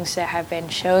 but things that have been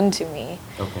shown to me.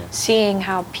 Okay. Seeing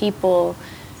how people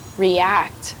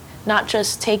react, not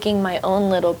just taking my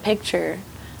own little picture,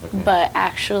 Okay. but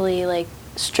actually like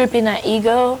stripping that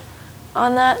ego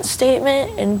on that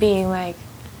statement and being like,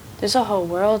 there's a whole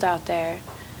world out there.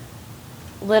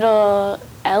 Little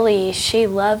Ellie, she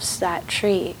loves that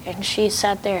tree, and she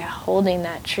sat there holding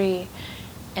that tree,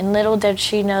 and little did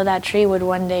she know that tree would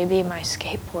one day be my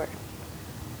skateboard.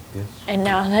 Yes. And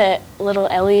now that little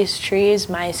Ellie's tree is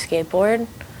my skateboard,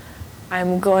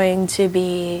 I'm going to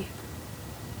be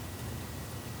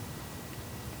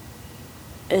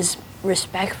as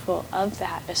respectful of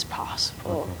that as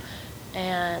possible. Okay.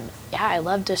 And yeah, I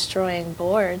love destroying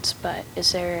boards, but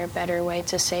is there a better way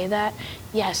to say that?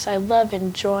 Yes, I love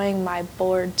enjoying my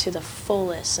board to the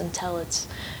fullest until it's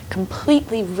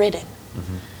completely ridden.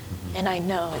 And I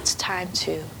know it's time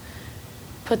to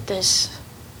put this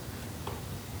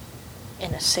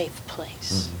in a safe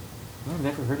place. I've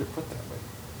never heard it put that way.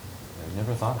 I've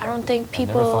never thought about it. I don't think I've never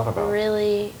people thought about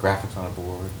really... graphics on a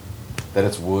board, that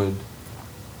it's wood,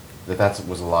 that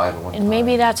was alive at one time. And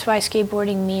maybe that's why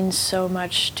skateboarding means so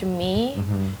much to me,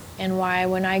 and why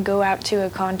when I go out to a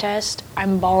contest,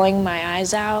 I'm bawling my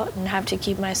eyes out and have to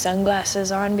keep my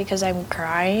sunglasses on because I'm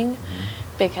crying,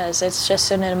 because it's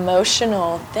just an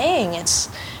emotional thing. It's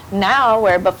now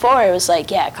where before it was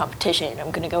like, yeah, competition, I'm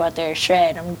going to go out there,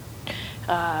 shred, I'm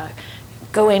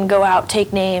go in, go out,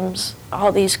 take names,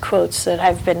 all these quotes that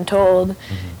I've been told,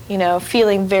 you know,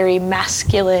 feeling very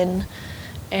masculine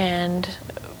and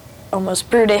almost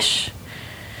brutish,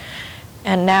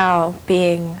 and now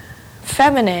being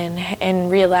feminine and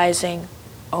realizing,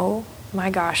 oh my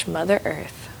gosh, Mother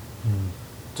Earth,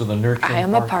 So the nurturing I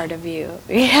am a part of you.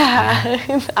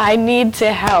 Yeah. I need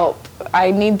to help.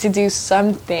 I need to do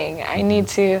something. I need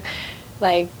to,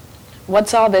 like,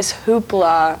 what's all this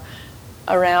hoopla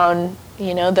around,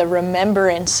 the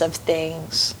remembrance of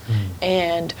things?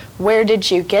 And where did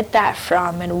you get that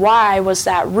from? And why was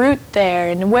that root there?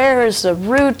 And where is the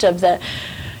root of the,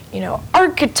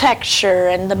 architecture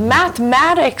and the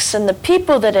mathematics and the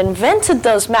people that invented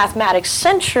those mathematics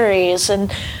centuries and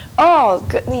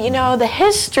the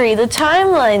history, the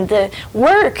timeline, the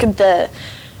work, the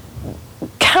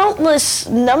countless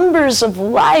numbers of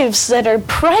lives that are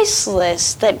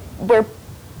priceless, that were,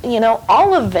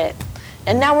 all of it.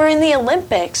 And now we're in the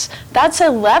Olympics. That's a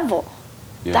level.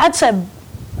 Yeah. That's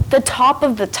the top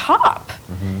of the top.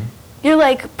 Mm-hmm. You're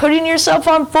like putting yourself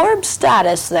on Forbes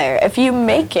status there if you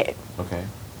make it. Okay.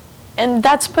 And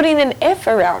that's putting an if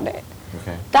around it.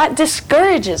 Okay. That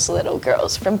discourages little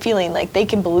girls from feeling like they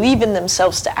can believe in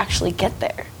themselves to actually get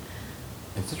there.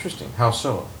 It's interesting. How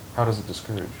so? How does it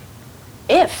discourage?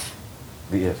 If.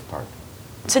 The if part.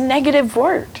 It's a negative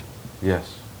word.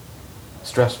 Yes.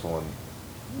 Stressful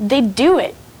and... They do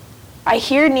it. I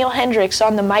hear Neil Hendricks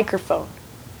on the microphone,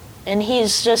 and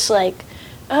he's just like,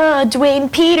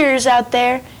 Dwayne Peters out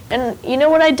there. And you know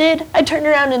what I did? I turned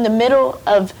around in the middle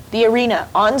of the arena,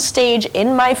 on stage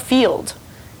in my field,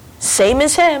 same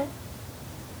as him,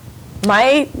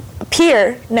 my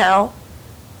peer now.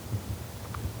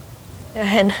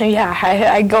 And yeah,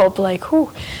 I go up like,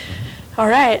 whew, all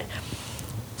right.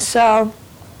 So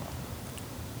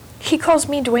he calls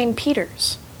me Dwayne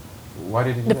Peters. Why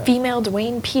did he do the that? Female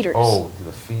Dwayne Peters. Oh,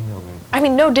 the female Dwayne. I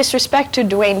mean, no disrespect to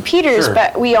Dwayne Peters, Sure.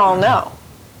 but we all know.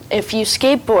 If you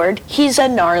skateboard, he's a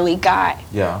gnarly guy.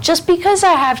 Yeah. Just because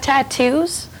I have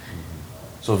tattoos.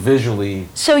 So visually...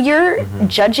 So you're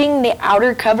judging the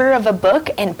outer cover of a book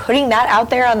and putting that out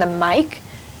there on the mic?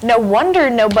 No wonder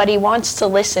nobody wants to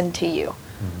listen to you.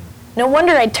 No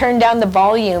wonder I turn down the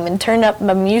volume and turn up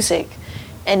my music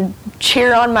and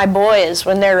cheer on my boys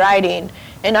when they're riding,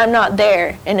 and I'm not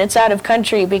there, and it's out of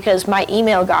country because my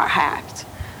email got hacked.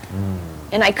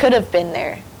 And I could have been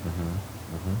there.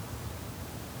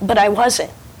 But I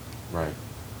wasn't. Right.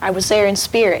 I was there in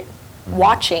spirit,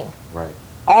 watching Right.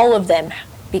 all of them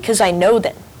because I know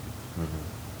them.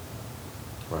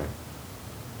 Right.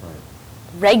 Right.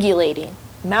 Regulating,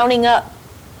 mounting up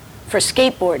for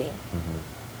skateboarding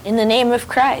in the name of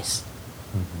Christ.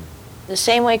 The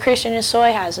same way Christian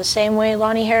Isoy has, the same way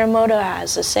Lonnie Haramoto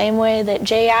has, the same way that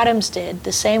Jay Adams did,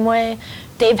 the same way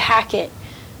Dave Hackett.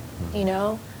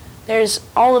 There's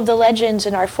all of the legends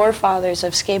and our forefathers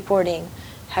of skateboarding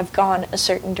have gone a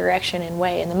certain direction and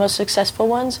way, and the most successful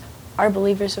ones are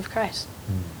believers of Christ.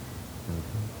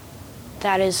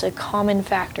 That is a common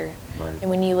factor. Right. And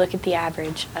when you look at the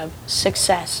average of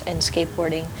success in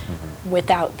skateboarding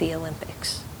without the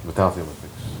Olympics. Without the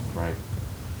Olympics, right.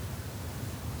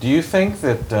 Do you think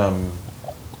that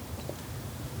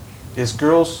is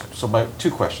girls, so my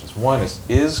two questions. One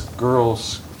is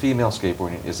girls, female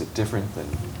skateboarding, is it different than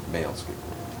male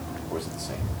skateboarding? Or is it the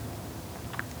same?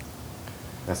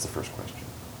 That's the first question.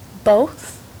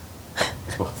 Both?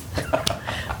 It's both.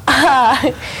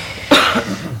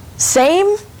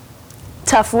 Same?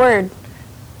 Tough word.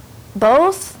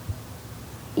 Both?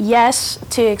 Yes,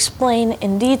 to explain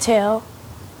in detail.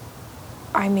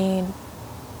 I mean,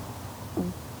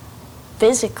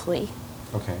 physically,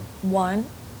 Okay. 1,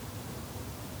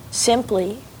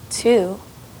 simply 2,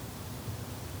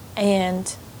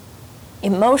 and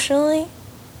emotionally,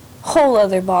 whole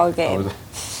other ball game.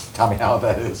 Tell me how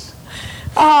that is.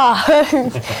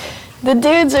 The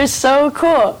dudes are so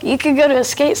cool. You could go to a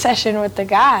skate session with the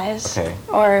guys, Okay.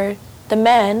 or the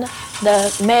men,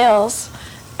 the males,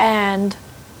 and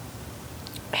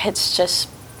it's just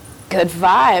good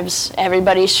vibes.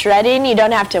 Everybody's shredding. You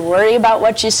don't have to worry about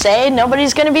what you say.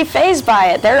 Nobody's going to be fazed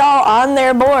by it. They're all on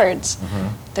their boards.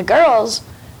 The girls,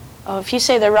 if you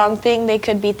say the wrong thing, they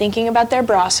could be thinking about their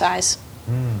bra size.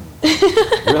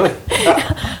 Really?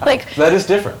 Like, that is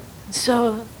different.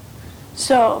 So,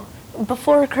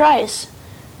 before Christ,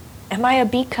 am I a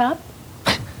B cup?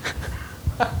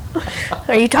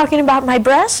 Are you talking about my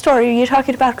breast, or are you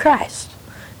talking about Christ?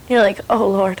 You're like, oh,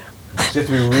 Lord. You have to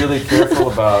be really careful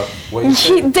about what you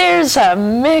say. There's a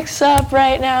mix-up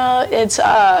right now. It's,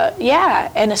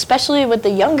 and especially with the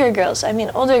younger girls. I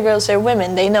mean, older girls are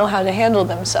women. They know how to handle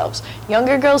themselves.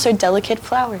 Younger girls are delicate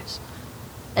flowers.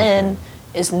 And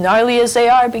as gnarly as they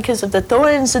are because of the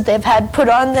thorns that they've had put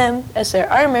on them as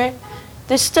their armor,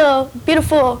 they're still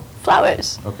beautiful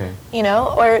flowers. Okay.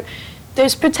 Or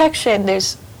there's protection.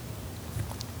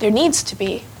 There needs to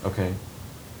be. Okay.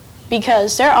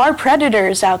 Because there are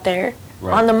predators out there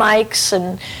Right. on the mics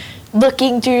and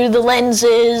looking through the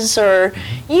lenses, or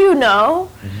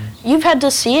you've had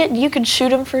to see it. You could shoot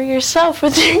them for yourself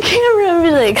with your camera and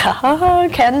be like, "Oh,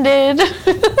 candid,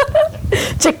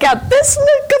 check out this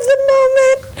look of the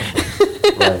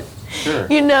moment." Right. Sure.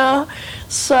 You know,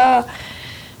 so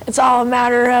it's all a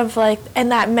matter of like,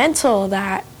 and that mental,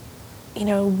 that, you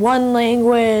know, one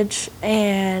language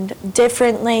and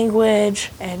different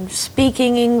language and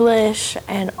speaking English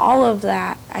and all of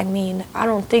that. I mean, I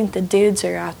don't think the dudes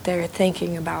are out there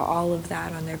thinking about all of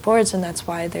that on their boards, and that's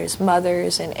why there's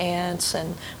mothers and aunts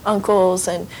and uncles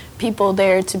and people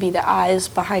there to be the eyes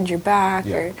behind your back,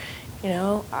 or, you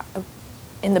know,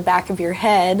 in the back of your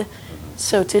head,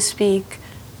 so to speak,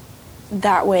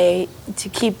 that way to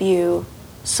keep you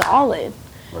solid.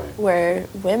 Right. Where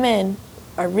women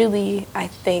are really, I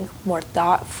think, more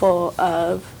thoughtful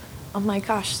of, oh my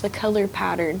gosh, the color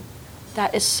pattern,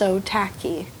 that is so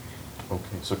tacky.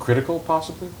 Okay, so critical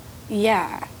possibly?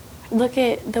 Yeah. Look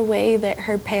at the way that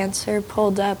her pants are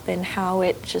pulled up and how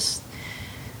it just,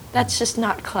 that's just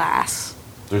not class.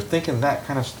 They're thinking that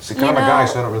kind of, see, I'm a guy,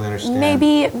 so I don't really understand.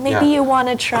 Maybe you want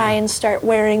to try and start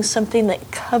wearing something that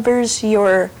covers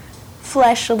your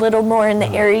flesh a little more in the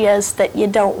areas that you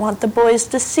don't want the boys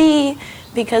to see,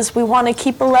 because we want to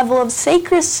keep a level of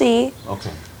secrecy.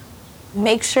 Okay.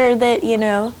 Make sure that you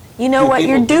know what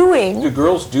you're doing. Do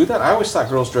girls do that? I always thought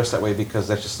girls dress that way because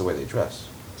that's just the way they dress.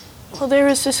 Well, there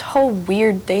was this whole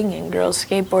weird thing in girls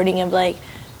skateboarding of like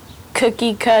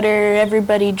cookie cutter,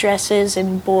 everybody dresses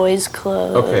in boys'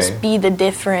 clothes, be the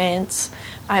difference.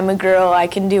 I'm a girl, I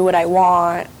can do what I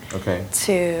want. Okay.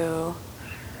 To,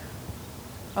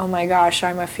 oh my gosh,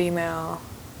 I'm a female,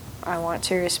 I want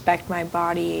to respect my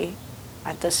body,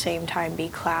 at the same time be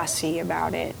classy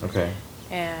about it. Okay.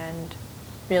 And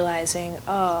realizing,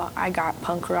 oh, I got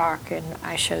punk rock and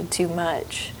I showed too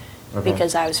much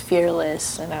because I was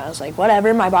fearless, and I was like,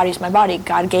 whatever, my body's my body.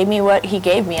 God gave me what he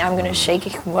gave me. I'm going to shake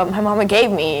what my mama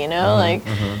gave me, you know?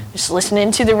 Just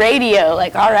listening to the radio,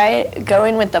 like, all right,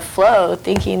 going with the flow,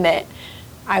 thinking that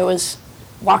I was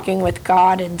walking with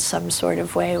God in some sort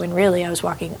of way, when really I was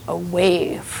walking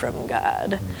away from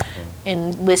God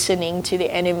and listening to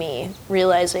the enemy,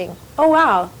 realizing, oh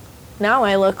wow, now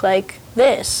I look like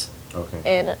this.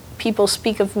 And people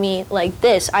speak of me like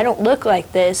this. I don't look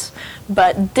like this,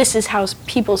 but this is how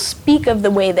people speak of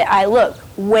the way that I look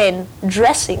when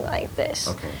dressing like this.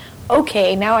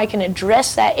 Okay, now I can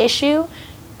address that issue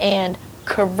and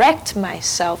correct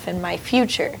myself in my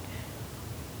future.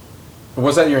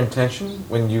 Was that your intention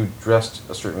when you dressed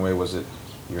a certain way? Was it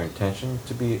your intention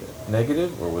to be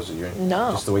negative, or was it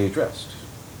just the way you dressed?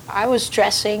 I was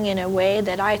dressing in a way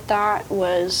that I thought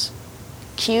was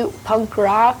cute, punk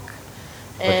rock.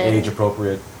 Like age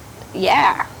appropriate?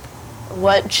 Yeah.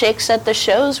 What chicks at the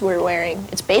shows were wearing.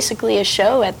 It's basically a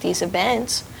show at these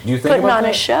events. Do you think putting about on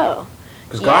that? a show.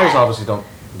 Because guys obviously don't.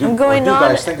 Do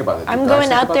guys think about it? I'm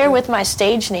going out there with my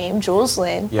stage name, Jules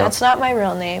Lynn. Yeah. That's not my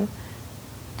real name.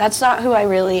 That's not who I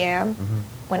really am.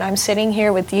 When I'm sitting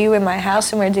here with you in my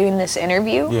house and we're doing this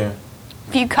interview,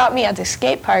 if you caught me at the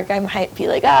skate park, I might be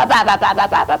like, blah, blah, blah, blah,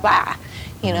 blah, blah, blah,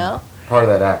 you know? Part of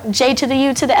that act. J to the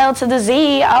U to the L to the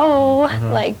Z,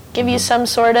 like give you some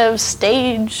sort of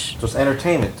stage. So it's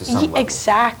entertainment to some level.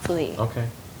 Exactly. Okay.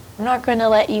 I'm not going to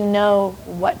let you know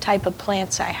what type of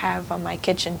plants I have on my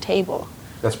kitchen table.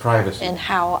 That's privacy. And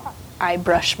how I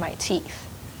brush my teeth.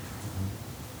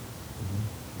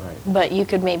 Right. But you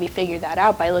could maybe figure that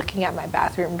out by looking at my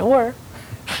bathroom door,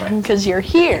 because you're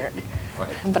here.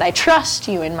 Right. But I trust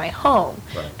you in my home.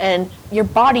 Right. And your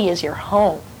body is your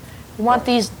home. You want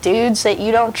these dudes that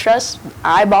you don't trust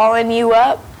eyeballing you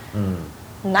up?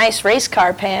 Nice race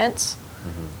car pants.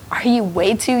 Are you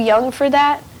way too young for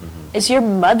that? Is your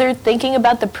mother thinking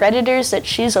about the predators that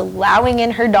she's allowing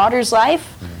in her daughter's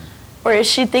life? Or is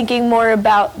she thinking more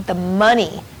about the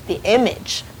money, the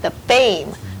image, the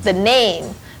fame, the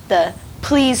name, the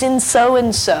pleasing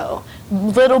so-and-so?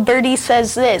 Little birdie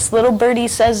says this, little birdie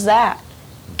says that.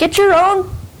 Get your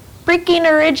own freaking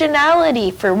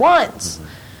originality for once.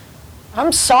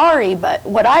 I'm sorry, but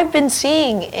what I've been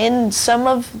seeing in some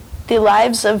of the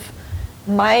lives of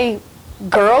my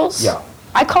girls,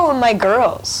 I call them my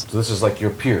girls. So this is like your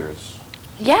peers.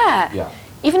 Yeah.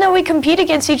 Even though we compete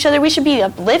against each other, we should be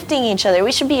uplifting each other.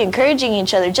 We should be encouraging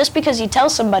each other. Just because you tell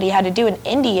somebody how to do an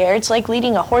indie air, it's like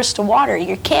leading a horse to water.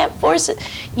 You can't force it.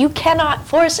 You cannot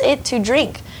force it to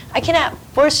drink. I cannot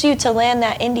force you to land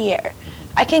that indie air.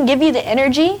 I can give you the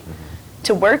energy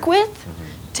to work with,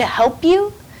 to help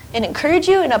you, and encourage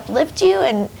you, and uplift you,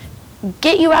 and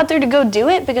get you out there to go do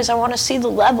it, because I want to see the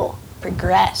level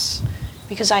progress.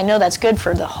 Because I know that's good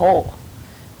for the whole.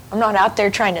 I'm not out there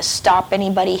trying to stop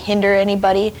anybody, hinder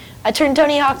anybody. I turned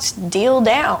Tony Hawk's deal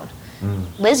down.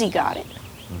 Lizzie got it.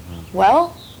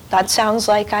 Well, that sounds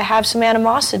like I have some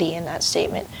animosity in that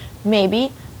statement.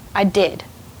 Maybe I did.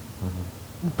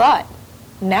 But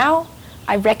now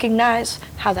I recognize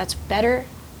how that's better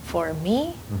for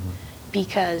me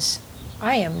because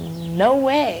I am no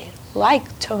way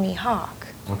like Tony Hawk.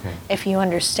 Okay. If you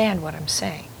understand what I'm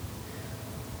saying.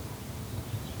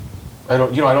 I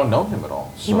don't know him at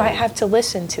all. You might have to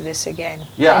listen to this again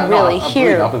Yeah, and really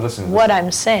hear I'll be listening to what this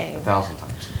I'm saying. 1,000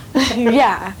 times.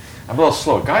 Yeah. I'm a little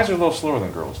slow. Guys are a little slower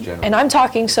than girls, generally. And I'm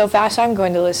talking so fast, I'm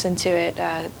going to listen to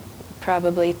it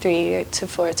probably 3 to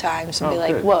 4 times and be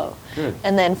like, good. whoa. Good.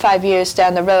 And then 5 years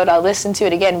down the road, I'll listen to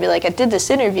it again and be like, I did this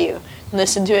interview. And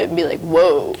listen to it and be like,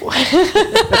 whoa.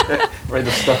 Right,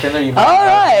 the stuff in there. You All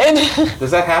right.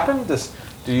 Does that happen?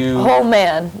 Do you? Oh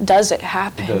man, does it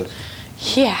happen? It does.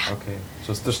 Yeah. Okay.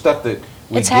 So it's the stuff that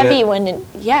we It's heavy get, when,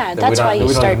 that that's we why don't you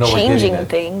even start know we're getting changing it.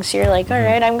 things. You're like, all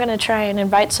right, I'm going to try and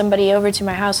invite somebody over to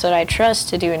my house that I trust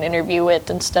to do an interview with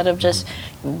instead of just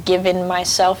giving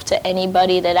myself to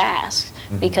anybody that asks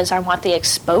because I want the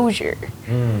exposure.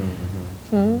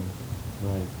 Right.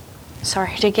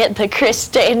 Sorry to get the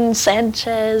Kristen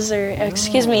Sanchez or,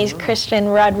 excuse me, Kristen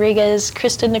Rodriguez,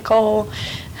 Kristen Nicole.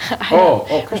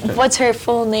 Kristen. What's her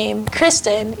full name?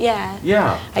 Kristen, yeah.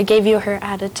 Yeah. I gave you her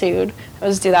attitude. I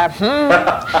always do that,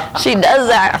 She does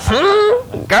that,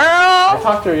 girl. I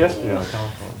talked to her yesterday on the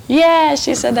telephone. Yeah,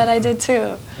 she said that I did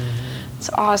too. It's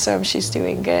awesome. She's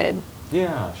doing good.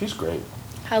 Yeah, she's great.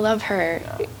 I love her.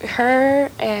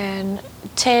 Her and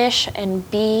Tish and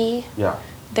B. Yeah.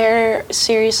 They're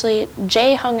seriously,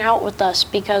 Jay hung out with us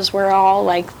because we're all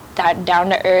like that down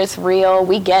to earth, real,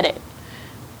 we get it.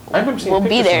 I remember seeing We'll be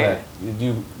pictures there. of that.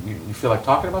 You feel like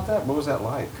talking about that? What was that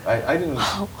like? I didn't.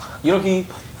 You know, the only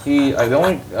thing I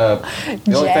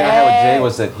had with Jay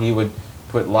was that he would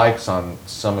put likes on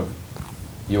some of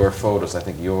your photos. I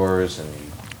think yours and.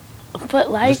 But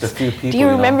like, just a few people, do you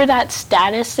remember that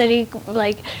status that he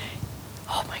like?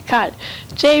 Oh my God,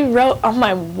 Jay wrote on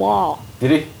my wall.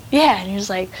 Did he? Yeah, and he was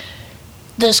like,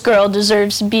 "This girl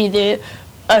deserves to be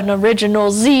an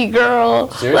original Z girl."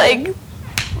 Seriously? Like,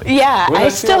 yeah, What did I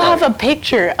that still feel have like? a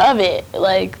picture of it.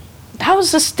 Like, that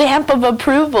was a stamp of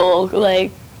approval.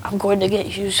 Like, I'm going to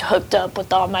get you hooked up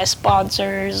with all my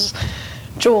sponsors.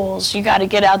 Jules, you got to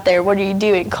get out there. What are you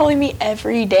doing? Calling me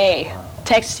every day.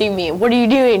 Texting me, what are you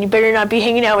doing? You better not be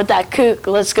hanging out with that kook.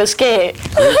 Let's go skate.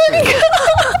 I'm like,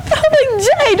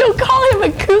 Jay, don't call him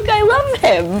a kook. I love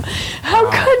him. How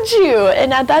could you?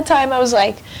 And at that time, I was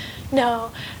like,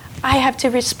 no, I have to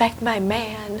respect my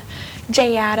man,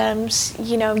 Jay Adams.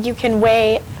 You know, you can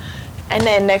wait. And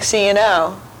then next thing you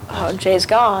know, Jay's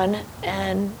gone,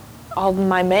 and all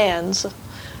my mans.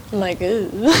 I'm like, ooh.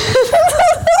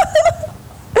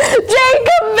 Jay,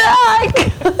 come back.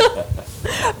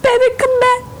 Baby, come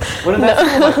back. What did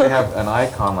that feel like to have an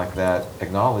icon like that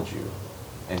acknowledge you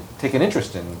and take an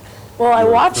interest in? Well, I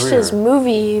your watched career? his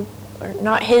movie, or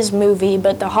not his movie,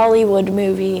 but the Hollywood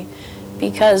movie,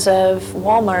 because of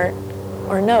Walmart.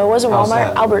 Or no, it wasn't How's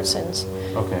Walmart, that? Albertsons.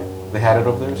 Okay, they had it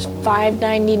over there.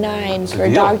 $5.99 It's a for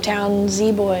deal. Dogtown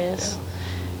Z-Boys.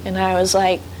 And I was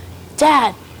like,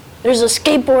 Dad, there's a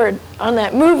skateboard on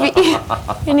that movie.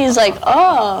 And he's like,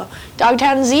 oh,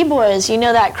 Dogtown Z-Boys. You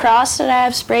know that cross that I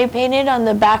have spray painted on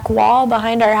the back wall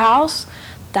behind our house?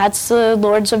 That's the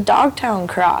Lords of Dogtown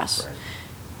cross. Right.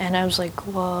 And I was like,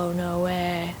 whoa, no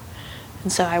way.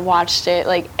 And so I watched it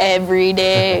like every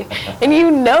day. And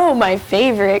you know my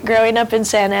favorite growing up in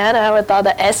Santa Ana with all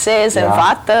the S's and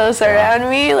Vatos around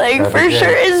me, like That'd for be sure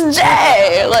Jay. is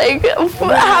Jay. Like,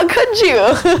 how could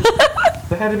you?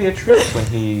 There had to be a trip when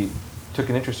he took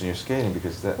an interest in your skating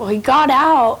because that. Well, he got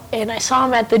out and I saw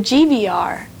him at the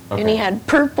GVR. And Okay. he had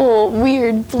purple,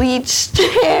 weird, bleached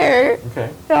hair. Okay.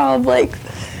 All like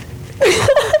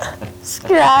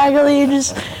scraggly,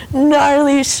 just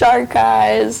gnarly shark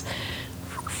eyes.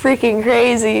 Freaking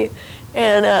crazy.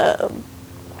 And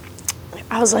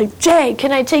I was like, Jay,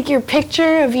 can I take your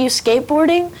picture of you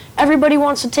skateboarding? Everybody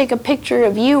wants to take a picture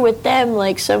of you with them.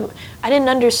 Like I didn't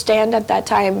understand at that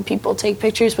time people take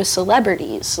pictures with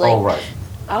celebrities. Like, Oh, right.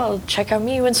 oh, check out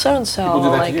me and so-and-so. People do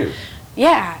that like, to you.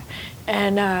 Yeah.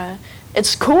 And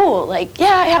it's cool. Like,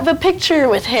 yeah, I have a picture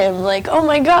with him. Like, oh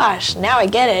my gosh. Now I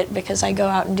get it because I go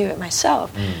out and do it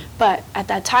myself. But at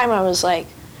that time I was like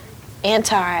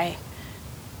anti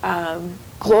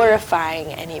glorifying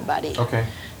anybody. Okay.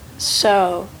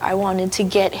 So I wanted to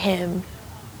get him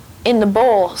in the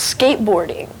bowl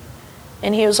skateboarding.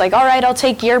 And he was like, all right, I'll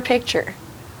take your picture.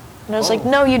 And I was like,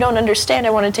 no, you don't understand.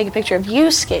 I want to take a picture of you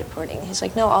skateboarding. He's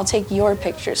like, no, I'll take your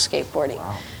picture skateboarding.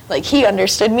 Wow. Like, he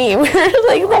understood me. We were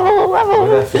like the whole level.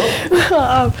 What did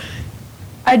that feel?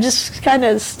 I just kind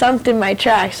of stumped in my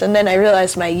tracks, and then I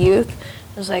realized my youth.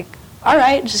 I was like, all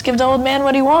right, just give the old man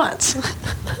what he wants.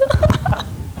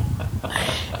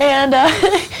 And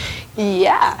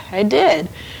yeah, I did.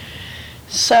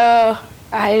 So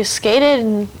I skated,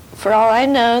 and for all I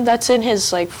know, that's in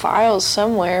his like files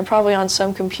somewhere, probably on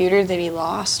some computer that he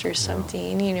lost or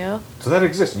something, you know. So that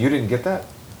exists. You didn't get that?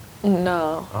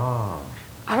 No. Oh.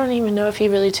 I don't even know if he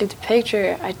really took the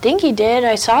picture. I think he did.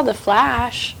 I saw the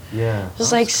flash. Yeah. It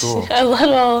was like cool. a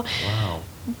little Wow.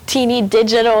 teeny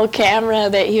digital camera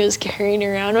that he was carrying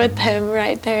around with him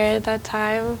right there at that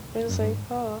time. It was like,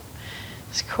 oh,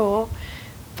 it's cool.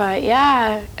 But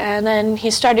yeah, and then he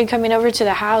started coming over to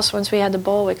the house once we had the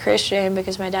bowl with Kindstrand,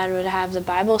 because my dad would have the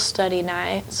Bible study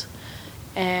nights,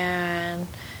 and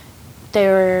they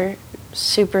were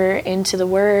super into the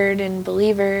Word and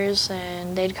believers,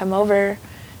 and they'd come over,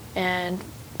 and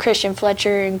Christian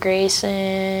Fletcher and Grayson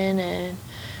and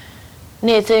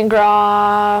Nathan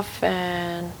Groff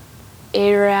and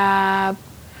Arab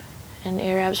and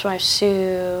Arab's wife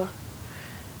Sue.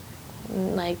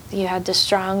 Like, you had the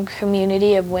strong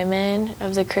community of women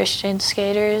of the Christian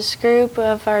skaters group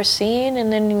of our scene,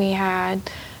 and then we had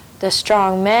the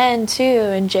strong men too,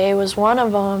 and Jay was one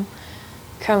of them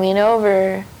coming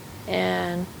over,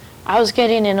 and I was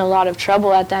getting in a lot of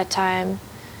trouble at that time.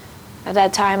 At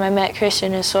that time I met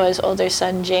Christian and Soy's older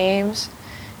son James,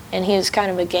 and he was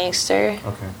kind of a gangster.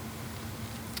 Okay.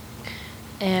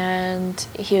 And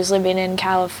he was living in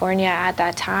California at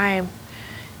that time.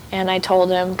 And I told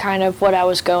him kind of what I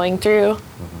was going through.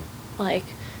 Mm-hmm. Like,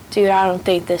 dude, I don't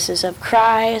think this is of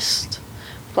Christ,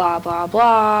 blah, blah,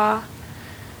 blah.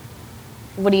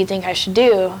 What do you think I should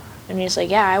do? And he's like,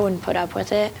 yeah, I wouldn't put up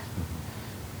with it.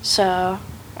 Mm-hmm. So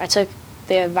I took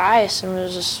the advice and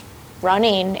was just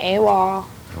running AWOL.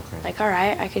 Okay. Like, all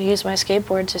right, I could use my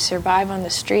skateboard to survive on the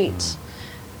streets.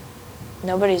 Mm-hmm.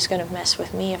 Nobody's going to mess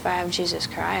with me if I have Jesus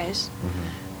Christ.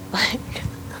 Mm-hmm. Like...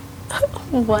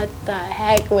 what the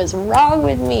heck was wrong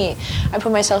with me? I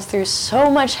put myself through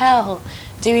so much hell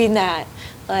doing that.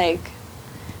 Like,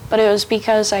 but it was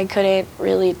because I couldn't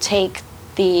really take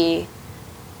the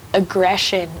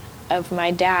aggression of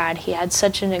my dad. He had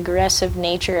such an aggressive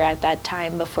nature at that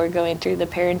time before going through the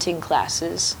parenting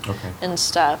classes and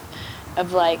stuff.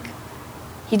 Of like,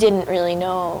 he didn't really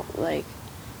know, like,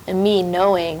 and me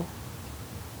knowing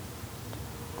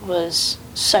was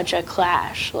such a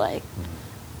clash, like,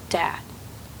 Dad,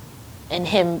 and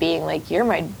him being like, you're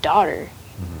my daughter.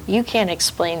 Mm-hmm. You can't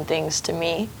explain things to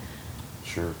me.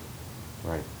 Sure.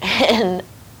 Right. And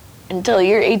until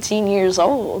you're 18 years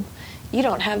old, you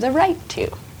don't have the right to.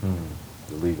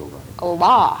 The legal right. A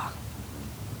law.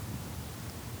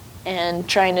 And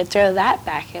trying to throw that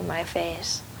back in my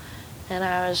face. And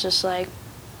I was just like,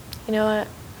 you know what?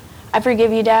 I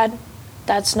forgive you, Dad.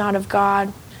 That's not of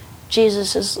God.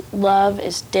 Jesus' love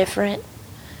is different.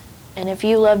 And if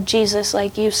you love Jesus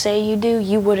like you say you do,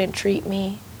 you wouldn't treat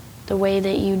me the way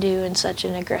that you do in such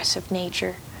an aggressive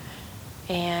nature.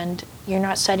 And you're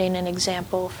not setting an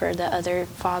example for the other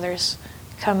fathers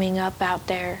coming up out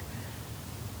there.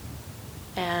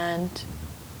 And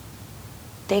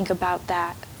think about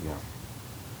that. Yeah.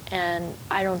 And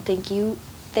I don't think you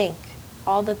think.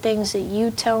 All the things that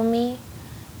you tell me,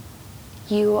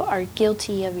 you are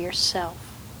guilty of yourself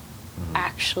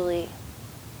actually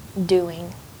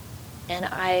doing. And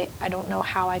I don't know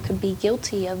how I could be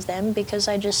guilty of them, because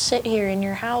I just sit here in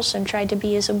your house and try to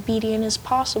be as obedient as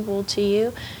possible to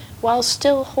you while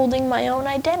still holding my own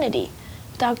identity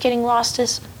without getting lost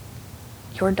as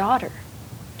your daughter.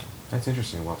 That's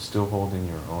interesting, while still holding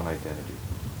your own identity.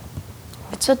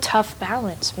 It's a tough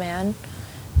balance, man,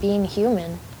 being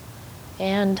human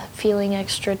and feeling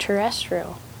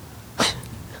extraterrestrial.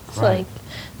 It's right. Like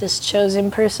this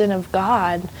chosen person of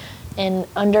God, and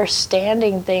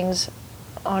understanding things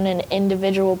on an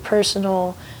individual,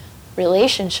 personal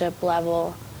relationship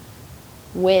level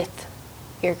with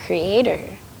your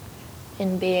Creator,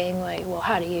 and being like, well,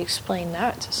 how do you explain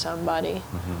that to somebody?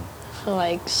 Mm-hmm.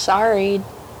 Like, sorry,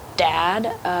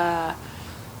 Dad,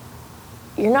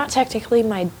 you're not technically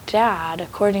my dad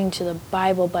according to the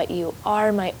Bible, but you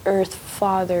are my earth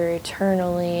father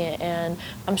eternally, and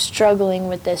I'm struggling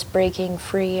with this breaking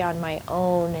free on my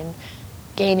own and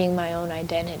gaining my own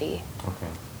identity. Okay.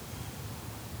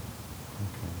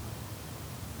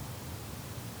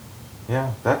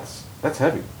 Yeah, that's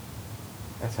heavy.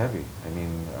 That's heavy. I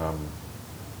mean,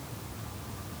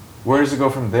 where does it go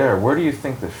from there? Where do you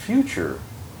think the future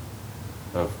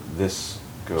of this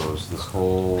goes? This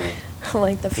whole...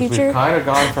 Like the future? We've kind of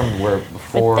gone from where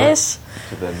before this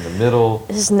to then the middle.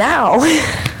 is now.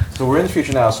 So we're in the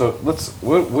future now. So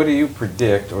what do you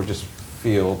predict or just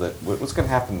feel that what's going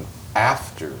to happen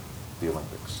after the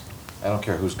Olympics? I don't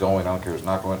care who's going. I don't care who's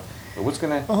not going. But what's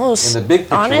going to, in the big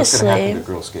picture, what's going to happen to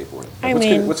girl skateboarding?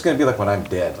 Like, what's going to be like when I'm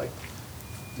dead, like,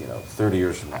 30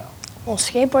 years from now? Well,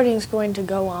 skateboarding is going to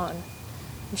go on.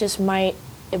 It just might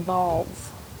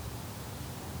evolve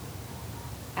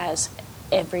as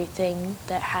everything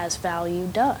that has value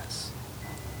does.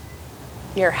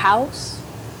 Your house,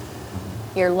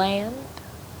 your land,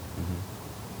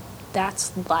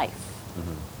 that's life.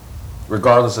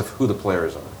 Regardless of who the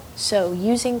players are. So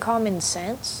using common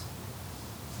sense,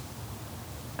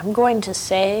 I'm going to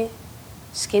say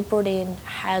skateboarding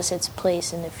has its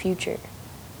place in the future,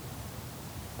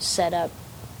 set up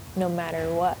no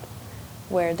matter what.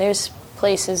 Where there's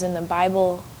places in the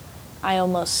Bible, I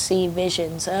almost see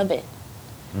visions of it.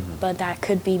 But that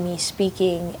could be me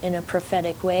speaking in a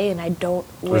prophetic way, and I don't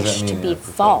wish to be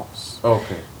false.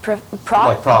 Okay.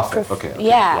 Like prophet. Okay.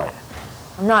 Yeah. Right.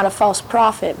 I'm not a false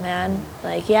prophet, man.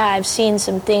 Like, yeah, I've seen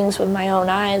some things with my own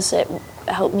eyes that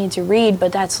help me to read,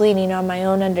 but that's leaning on my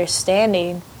own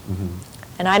understanding.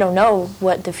 And I don't know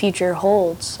what the future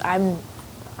holds. I'm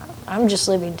just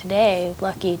living today,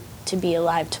 lucky to be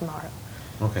alive tomorrow.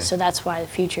 Okay. So that's why the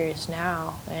future is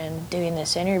now, and doing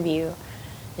this interview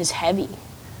is heavy.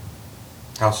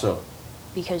 How so?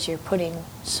 Because you're putting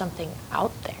something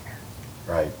out there.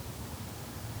 Right.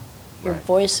 Your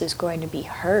voice is going to be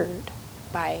heard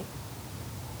by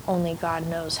only God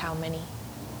knows how many.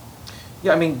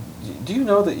 Yeah, I mean, do you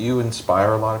know that you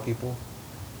inspire a lot of people?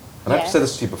 And I've said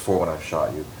this to you before when I've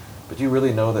shot you, but do you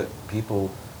really know that people,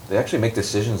 they actually make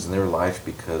decisions in their life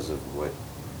because of what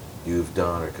you've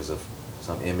done or because of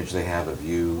some image they have of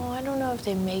you? Well, I don't know if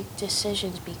they make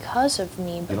decisions because of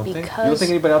me, but you because... don't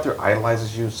think anybody out there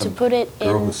idolizes you? Some to put it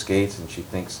girl in who skates and she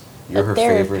thinks you're her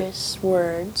favorite? therapist's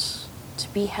words, to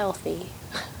be healthy,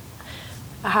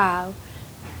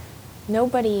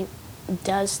 nobody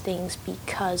does things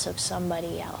because of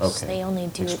somebody else. Okay. They only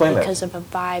do Explain it because that. of a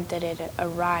vibe that it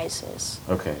arises.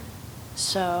 Okay.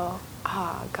 So,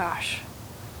 gosh,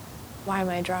 why am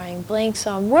I drawing blanks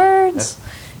on words?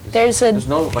 There's a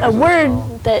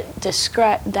word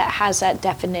that has that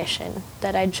definition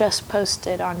that I just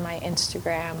posted on my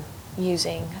Instagram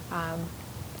using,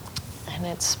 and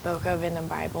it's spoke of in the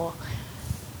Bible.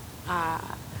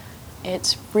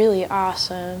 It's really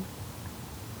awesome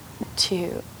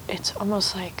it's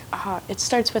almost like, it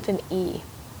starts with an E.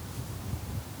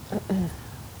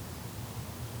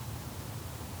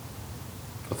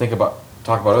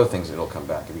 Talk about other things, it'll come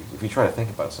back. If you try to think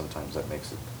about it sometimes, that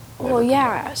makes it... Well,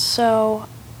 yeah, so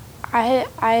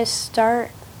I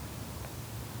start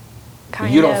kind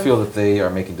of... You don't feel that they are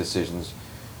making decisions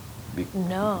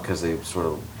no. because they sort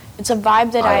of... It's a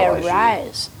vibe that I idolize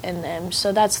arise in them,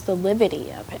 so that's the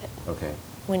liberty of it. Okay.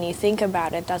 When you think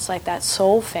about it, that's like that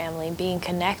soul family being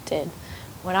connected.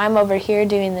 When I'm over here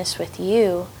doing this with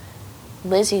you,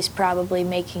 Lizzie's probably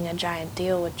making a giant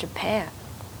deal with Japan.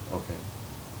 Okay.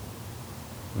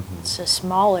 It's a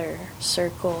smaller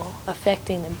circle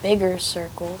affecting the bigger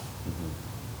circle.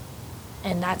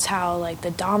 And that's how, like,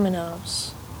 the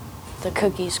dominoes, the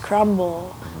cookies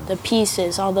crumble, the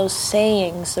pieces, all those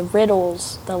sayings, the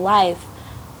riddles, the life,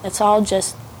 it's all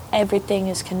just, everything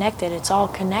is connected. It's all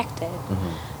connected.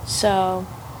 So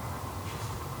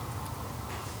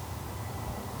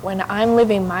when I'm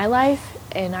living my life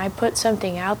and I put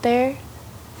something out there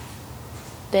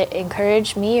that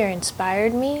encouraged me or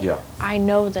inspired me, I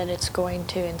know that it's going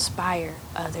to inspire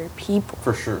other people.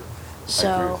 For sure. So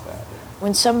I agree with that,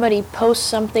 when somebody posts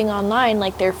something online,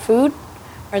 like their food,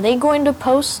 are they going to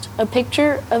post a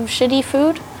picture of shitty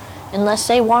food unless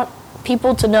they want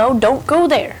people to know, don't go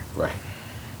there? Right.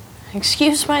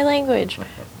 Excuse my language.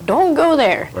 Don't go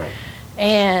there. Right.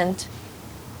 And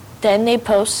then they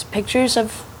post pictures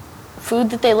of food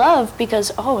that they love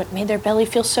because, it made their belly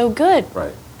feel so good.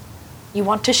 Right. You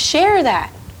want to share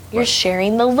that. You're Right.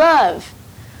 sharing the love.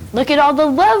 Look at all the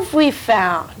love we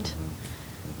found.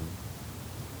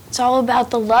 It's all about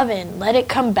the loving. Let it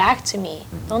come back to me.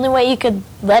 The only way you could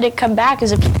let it come back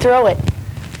is if you throw it.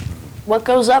 What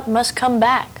goes up must come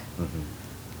back.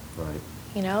 Right.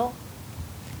 You know?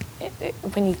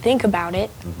 When you think about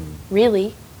it,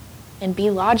 really, and be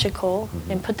logical,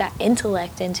 and put that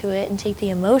intellect into it, and take the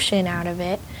emotion out of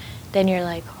it, then you're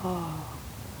like,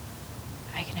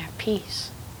 I can have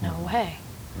peace. No way.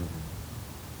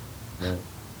 Right.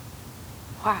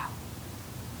 Wow.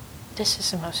 This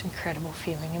is the most incredible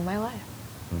feeling in my life.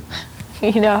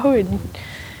 You know? And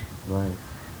Right.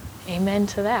 amen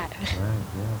to that. Right,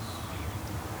 yes.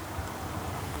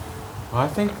 Well, I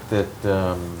think that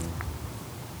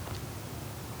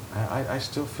I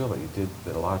still feel that you did,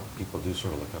 that a lot of people do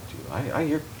sort of look up to you. I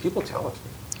hear people tell it to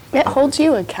me. It holds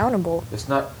you accountable. It's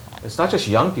not just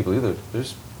young people either.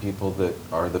 There's people that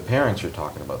are the parents you're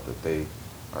talking about, that they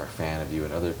are a fan of you,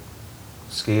 and other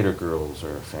skater girls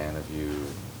are a fan of you.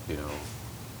 You know,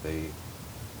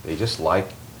 they just like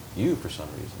you for some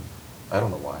reason. I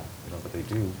don't know why, but they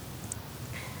do.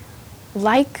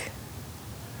 Like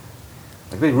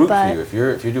they root for you.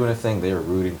 If you're doing a thing, they are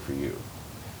rooting for you.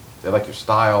 They like your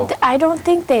style. I don't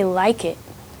think they like it.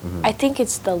 Mm-hmm. I think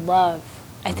it's the love.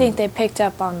 I Mm-hmm. think they picked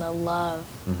up on the love,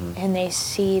 Mm-hmm. and they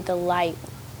see the light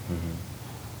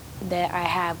Mm-hmm. that I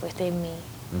have within me,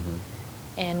 Mm-hmm.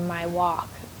 and my walk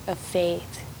of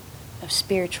faith, of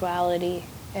spirituality,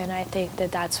 and I think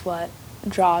that that's what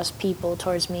draws people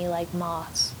towards me like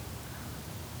moths,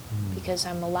 because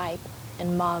I'm a light,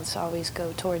 and moths always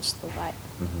go towards the light.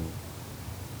 Mm-hmm.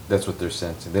 That's what they're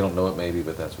sensing. They don't know it maybe,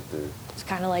 but that's what they're... It's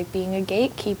kind of like being a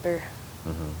gatekeeper.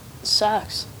 Mm-hmm. It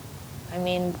sucks. I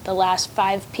mean, the last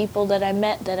 5 people that I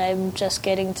met that I'm just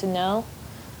getting to know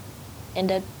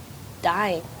end up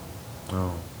dying.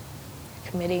 Oh.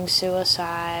 Committing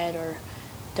suicide, or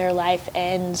their life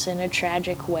ends in a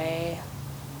tragic way.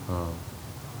 Oh.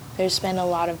 There's been a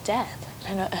lot of death.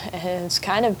 And it's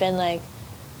kind of been like,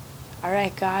 all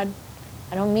right, God,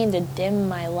 I don't mean to dim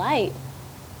my light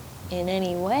in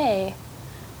any way,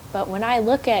 but when I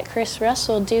look at Chris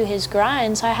Russell do his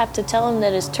grinds, I have to tell him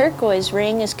that his turquoise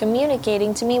ring is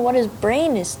communicating to me what his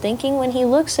brain is thinking when he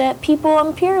looks at people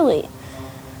impurely.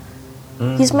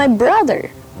 Mm-hmm. He's my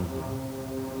brother.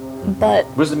 Mm-hmm. But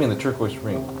what does it mean, the turquoise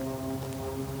ring?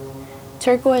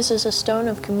 Turquoise is a stone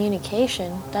of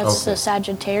communication. That's Okay. the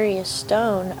Sagittarius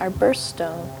stone, our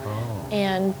birthstone. Oh.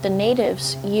 And the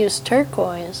natives use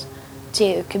turquoise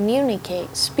to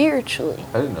communicate spiritually.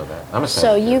 I didn't know that. I'm a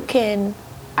So you Sagittarius. can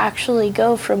actually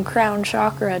go from crown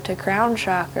chakra to crown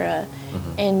chakra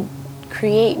Mm-hmm. and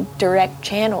create direct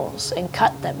channels and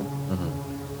cut them.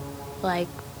 Mm-hmm. Like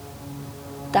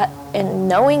that, and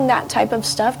knowing that type of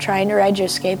stuff, trying to ride your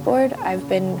skateboard, I've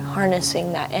been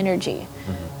harnessing that energy.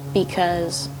 Mm-hmm.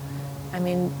 Because, I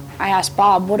mean, I asked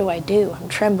Bob, what do I do? I'm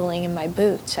trembling in my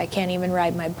boots. I can't even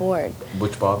ride my board.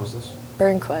 Which Bob was this?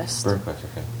 Burnquist. Burnquist,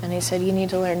 okay. And he said, you need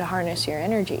to learn to harness your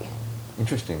energy.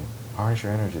 Interesting. Harness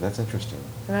your energy. That's interesting.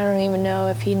 And I don't even know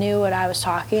if he knew what I was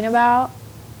talking about,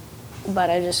 but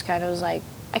I just kind of was like,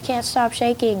 I can't stop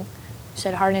shaking. He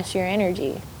said, harness your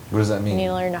energy. What does that You mean? need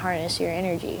to learn to harness your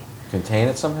energy. Contain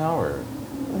it somehow, or?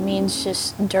 It means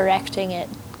just directing it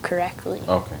correctly.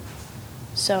 Okay.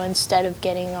 So instead of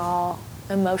getting all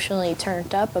emotionally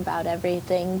turned up about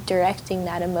everything, directing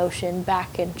that emotion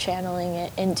back and channeling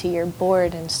it into your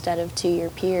board instead of to your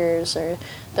peers or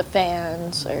the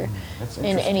fans or That's in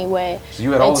interesting. any way. So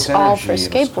you had all It's this energy all for and it's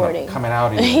kind of skateboarding. coming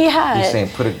out of you. Yeah. He's saying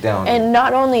put it down. And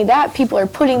not only that, people are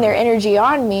putting their energy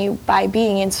on me by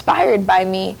being inspired by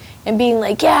me and being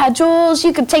like, yeah, Jules,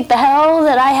 you could take the hell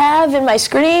that I have in my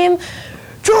scream.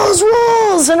 Jules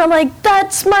rules! And I'm like,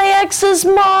 that's my ex's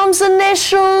mom's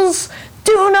initials.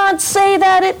 Do not say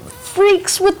that. It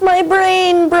freaks with my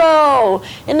brain, bro.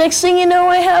 And next thing you know,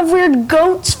 I have weird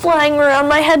goats flying around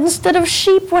my head instead of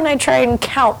sheep when I try and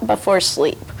count before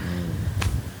sleep.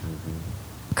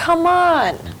 Come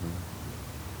on.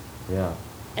 Yeah.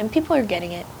 And people are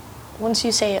getting it. Once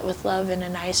you say it with love in a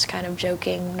nice kind of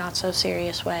joking, not so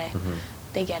serious way, Mm-hmm.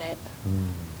 they get it.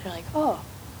 They're like, oh,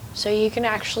 so you can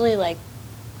actually like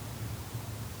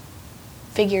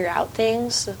figure out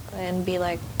things and be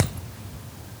like,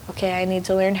 okay, I need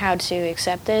to learn how to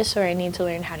accept this, or I need to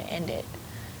learn how to end it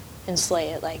and slay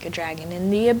it like a dragon in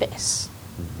the abyss.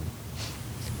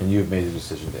 And you have made the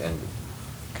decision to end it.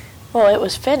 Well, it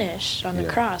was finished on the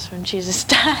Yeah. cross when Jesus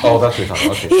died. Oh, that's what you're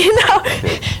talking about. Okay. You know?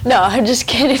 Okay. No, I'm just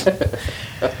kidding.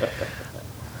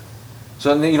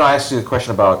 So, I asked you the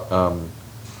question about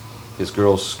is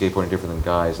girls skateboarding different than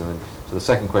guys, and then so the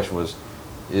second question was,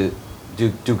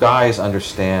 do guys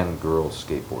understand girls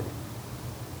skateboarding?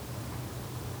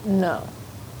 No.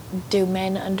 Do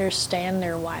men understand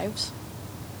their wives?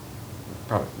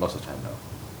 Probably most of the time, no.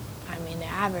 I mean, the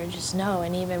average is no,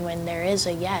 and even when there is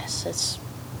a yes, it's,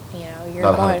 you're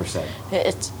Not going. 100%.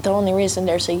 It's the only reason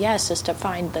there's a yes is to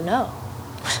find the no.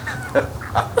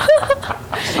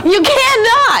 You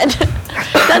cannot.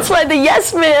 That's why The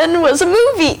Yes Man was a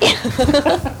movie.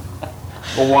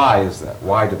 Well, why is that?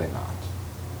 Why do they not?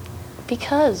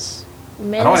 Because I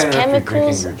don't men's want to interrupt you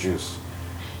chemicals. drinking your juice.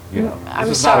 I'm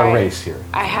this is sorry. not a race here.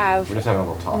 I have. We're just having a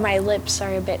little talk. My lips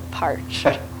are a bit parched.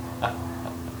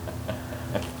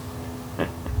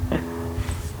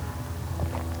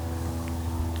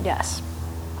 Yes.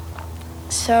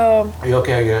 So, Are you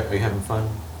okay? Are you having fun?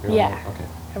 You're Yeah. Okay.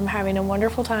 I'm having a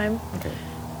wonderful time. Okay.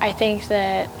 I think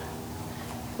that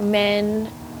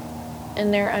men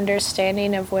and their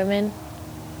understanding of women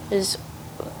is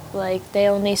like they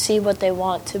only see what they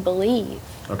want to believe.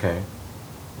 Okay.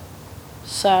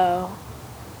 So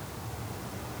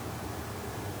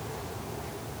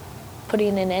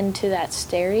putting an end to that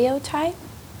stereotype.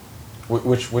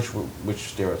 Which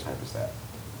stereotype is that?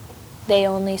 They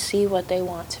only see what they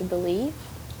want to believe.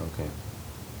 Okay.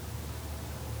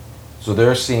 So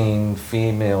they're seeing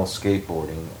female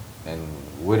skateboarding, and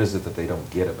what is it that they don't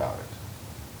get about it?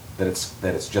 That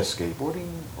it's just skateboarding,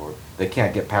 or they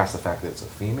can't get past the fact that it's a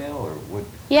female, or what?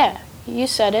 Yeah, you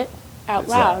said it out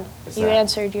loud. You that.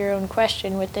 answered your own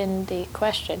question within the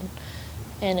question,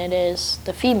 and it is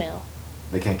the female.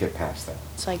 They can't get past that.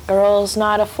 It's like, girl's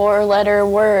not a 4-letter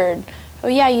word. Oh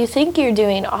yeah, you think you're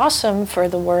doing awesome for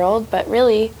the world, but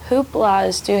really, Hoopla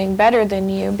is doing better than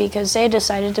you because they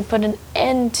decided to put an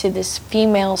end to this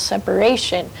female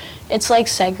separation. It's like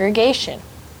segregation.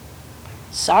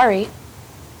 Sorry.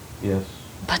 Yes.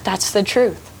 But that's the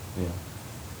truth. Yeah.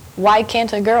 Why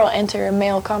can't a girl enter a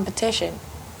male competition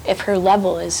if her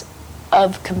level is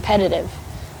of competitive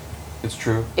It's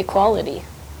true. equality?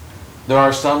 There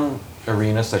are some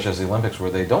arenas, such as the Olympics,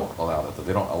 where they don't allow that.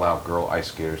 They don't allow girl ice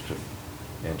skaters to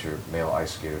enter male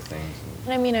ice skater things.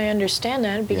 And I mean, I understand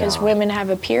that because Yeah. women have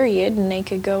a period and they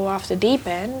could go off the deep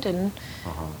end, and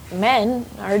men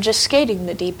are just skating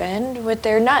the deep end with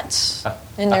their nuts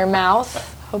in their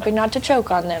mouth, hoping not to choke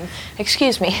on them.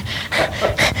 Excuse me.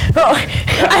 Oh,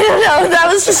 I don't know. That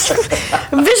was just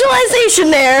visualization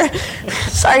there.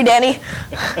 Sorry, Danny.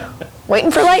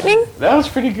 Waiting for lightning? That was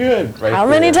pretty good, right? How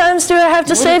many times do I have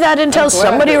to say that until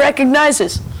somebody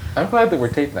recognizes? I'm glad that we're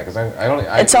taping that because I don't.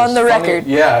 It's on the funny- record.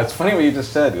 Yeah, it's funny what you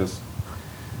just said. Is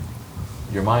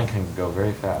your mind can go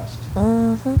very fast.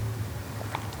 Mm-hmm.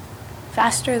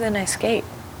 Faster than I skate.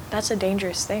 That's a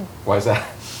dangerous thing. Why is that?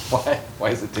 Why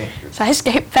is it dangerous? I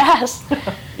skate fast.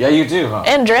 Yeah, you do, huh?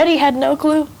 Andretti had no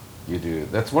clue. You do.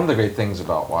 That's one of the great things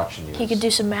about watching you. He could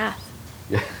do some math.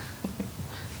 Yeah.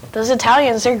 Those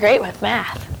Italians, they're great with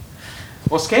math.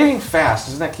 Well, skating fast,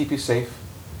 doesn't that keep you safe?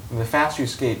 I mean, the faster you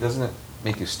skate, doesn't it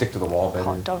make you stick to the wall better?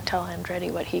 Oh, don't tell Andretti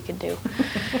what he could do.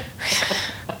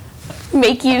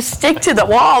 Make you stick to the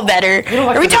wall better.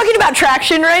 like Are we the- talking about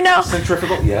traction right now?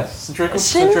 Centrifugal, yes. Centrifugal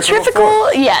Centrifugal,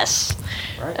 force. yes.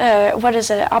 Right. What is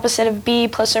it? Opposite of b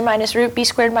plus or minus root b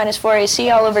squared minus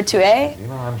 4ac all over 2a? You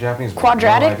know, I'm Japanese. but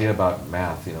Quadratic? I have no idea about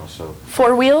math, so.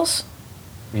 4 wheels?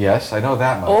 Yes, I know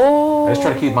that much. Oh. I just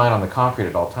try to keep mine on the concrete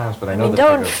at all times, but I know that.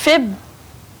 Don't fib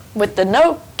with the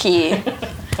Noki.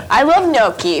 I love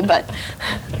Noki, but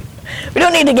we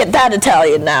don't need to get that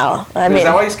Italian now. I mean, Is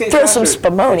that why you skate throw fast, some or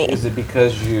spumoni. Is it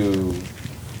because you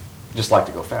just like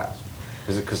to go fast?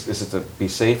 Is it to be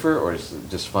safer, or is it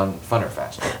just funner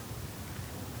faster?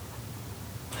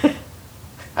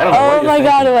 I don't know. Oh my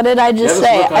God, what did I just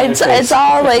say? It's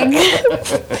all like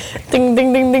ding,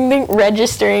 ding, ding, ding, ding,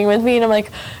 registering with me, and I'm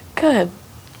like, good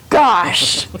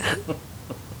gosh.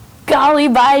 Golly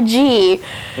by gee.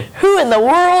 Who in the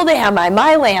world am I?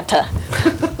 Mylanta.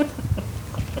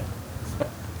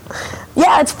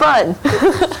 Yeah, it's fun.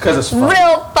 Because it's fun.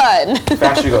 Real fun.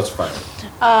 Faster you go, it's fun.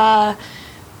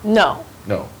 No.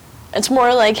 No. It's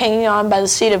more like hanging on by the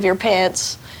seat of your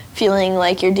pants, feeling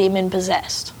like you're demon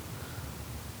possessed.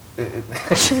 How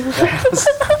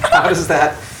does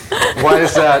that? Why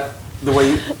is that the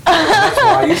way? That's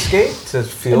why you skate, to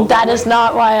feel. That is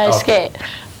not why I Okay. skate.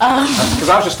 Because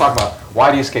I was just talking about,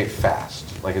 why do you skate fast?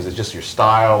 Like, is it just your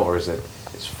style, or is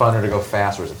it's funner to go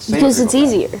fast, or is it safer? Because to it's go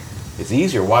fast? easier. It's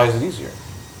easier. Why is it easier?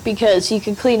 Because you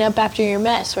can clean up after your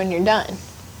mess when you're done.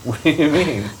 What do you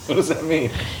mean? What does that mean?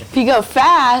 If you go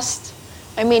fast,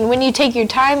 I mean, when you take your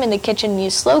time in the kitchen and you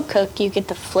slow cook, you get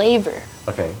the flavor,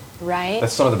 Okay, right?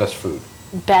 that's some of the best food.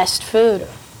 Best food. Yeah.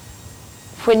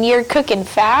 When you're cooking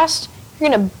fast, you're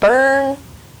going to burn,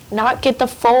 not get the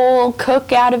full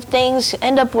cook out of things,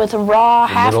 end up with raw,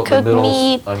 The half-cooked middle's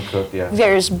meat. uncooked, yeah.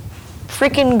 There's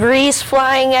freaking grease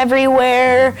flying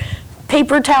everywhere,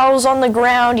 paper towels on the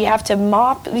ground. You have to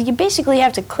mop. You basically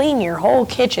have to clean your whole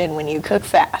kitchen when you cook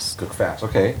fast. Cook fast,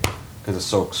 okay, because it's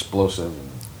so explosive.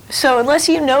 So unless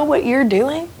you know what you're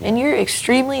doing and you're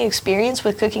extremely experienced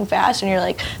with cooking fast and you're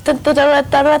like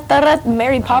da-da-da-da-da-da-da,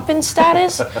 Mary Poppins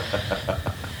status.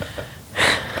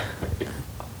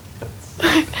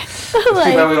 It's too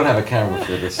bad we don't have a camera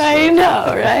for this. I know,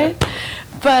 right?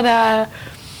 But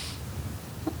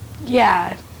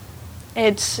yeah,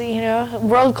 it's,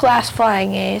 world-class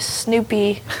flying ace.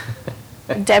 Snoopy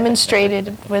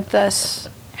demonstrated with us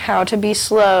how to be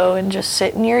slow and just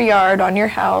sit in your yard on your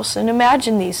house and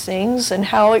imagine these things and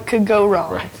how it could go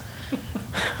wrong. Right.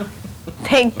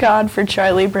 Thank God for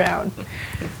Charlie Brown.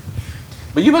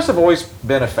 But you must have always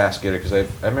been a fast skater, because I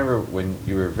remember when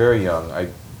you were very young, I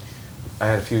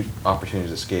had a few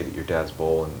opportunities to skate at your dad's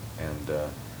bowl, and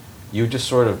you would just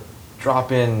sort of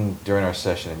drop in during our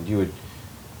session, and you would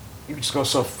just go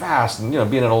so fast, and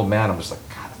being an old man, I'm just like,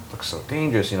 God, it looks so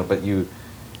dangerous, but you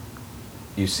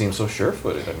seem so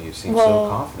sure-footed. I mean, you seem so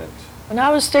confident. When I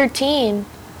was 13,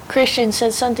 Christian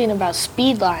said something about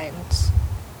speed lines.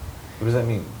 What does that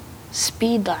mean?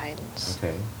 Speed lines.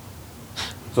 Okay.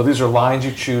 So these are lines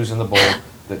you choose in the bowl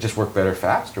that just work better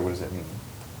fast, or what does that mean?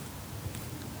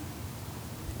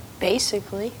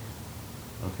 Basically.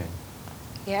 Okay.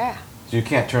 Yeah. So you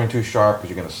can't turn too sharp because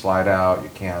you're going to slide out. You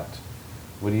can't.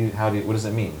 What does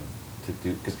it mean to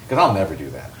do? Because I'll never do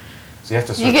that. So you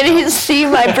have to. You're gonna see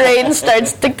my brain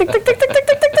starts tick tick tick tick tick tick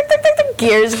tick tick tick tick tick.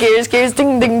 Gears,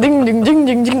 ding ding ding ding ding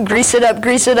ding ding. Grease it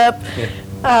up.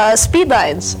 Speed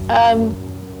lines.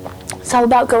 It's all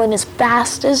about going as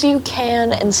fast as you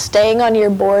can and staying on your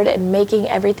board and making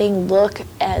everything look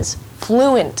as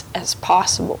fluent as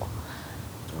possible.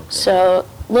 Okay. So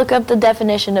look up the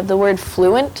definition of the word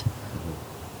fluent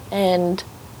and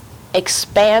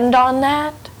expand on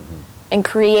that and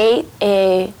create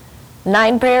a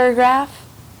 9-paragraph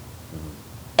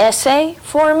essay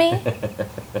for me.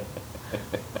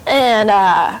 And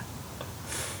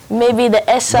maybe the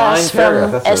essays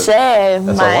from essay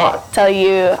might tell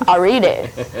you I'll read it.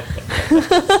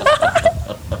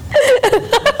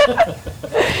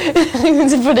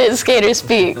 To put it in skater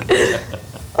speak.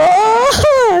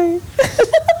 Oh.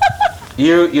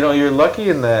 You're lucky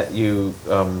in that you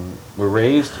were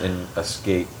raised in a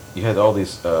skate. You had all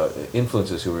these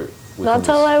influences who were within not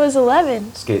till I was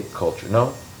 11. Skate culture.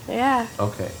 No? Yeah.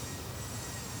 Okay.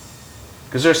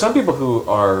 Because there are some people who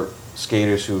are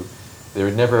skaters who they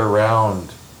were never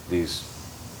around these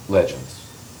legends,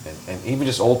 and even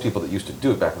just old people that used to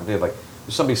do it back in the day. Like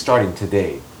there's somebody starting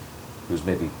today who's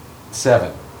maybe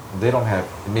 7. And they don't have.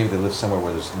 Maybe they live somewhere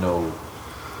where there's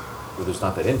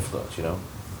not that influence.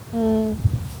 You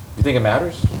think it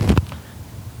matters?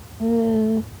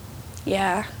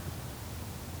 Yeah.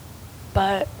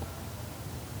 But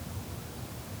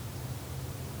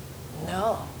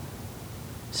no.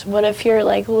 So what if you're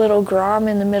like little Grom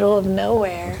in the middle of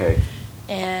nowhere? Okay.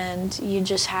 And you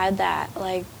just had that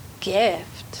like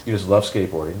gift. You just love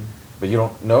skateboarding, but you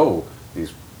don't know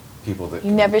these people that.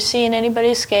 You've never seen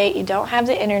anybody skate. You don't have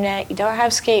the internet. You don't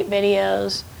have skate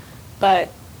videos, but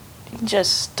you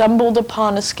just stumbled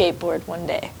upon a skateboard one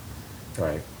day.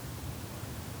 Right.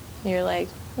 You're like,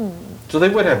 So they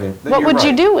would have. What would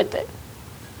you do with it?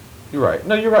 You're right.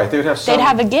 No, you're right. They would have some. They'd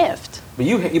have a gift. But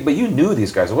you knew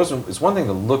these guys. It's one thing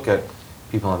to look at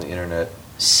people on the internet.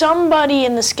 Somebody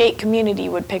in the skate community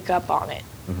would pick up on it.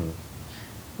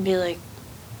 Mm-hmm. Be like,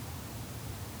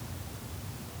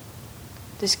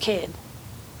 this kid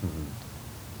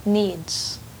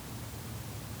needs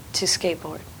to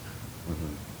skateboard.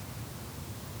 Mm-hmm.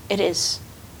 It is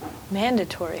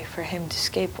mandatory for him to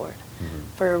skateboard.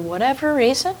 For whatever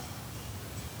reason,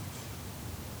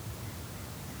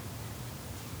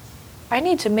 I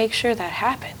need to make sure that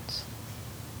happens.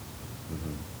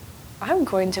 I'm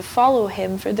going to follow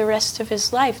him for the rest of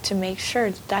his life to make sure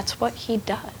that's what he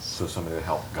does. So somebody to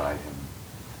help guide him.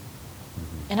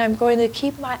 And I'm going to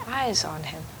keep my eyes on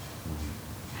him.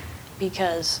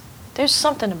 Because there's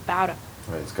something about him.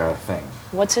 Right, it's got a thing.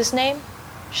 What's his name?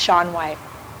 Shaun White.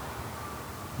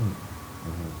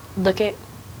 Look at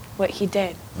what he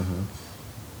did.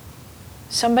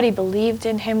 Somebody believed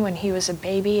in him when he was a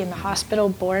baby in the hospital,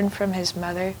 born from his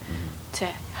mother, to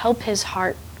help his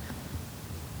heart.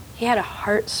 He had a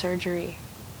heart surgery.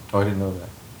 Oh, I didn't know that.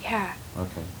 Yeah.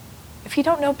 Okay. If you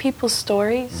don't know people's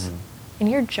stories and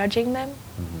you're judging them,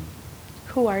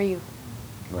 who are you?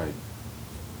 Right.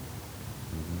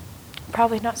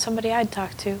 Probably not somebody I'd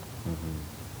talk to.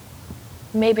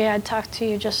 Maybe I'd talk to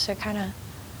you just to kind of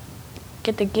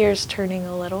get the gears turning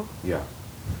a little. Yeah.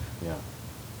 Yeah.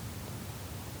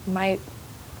 Might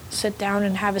sit down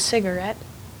and have a cigarette,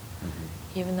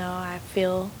 even though I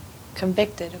feel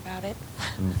convicted about it.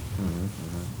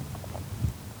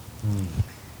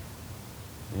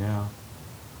 Yeah.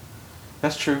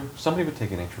 That's true. Somebody would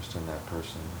take an interest in that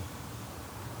person.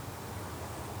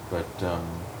 But,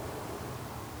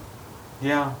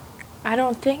 yeah. I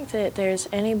don't think that there's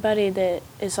anybody that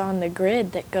is on the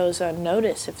grid that goes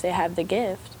unnoticed if they have the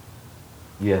gift.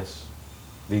 Yes.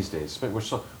 These days. But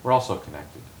we're all so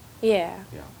connected. Yeah.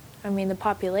 Yeah. I mean, the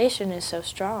population is so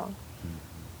strong.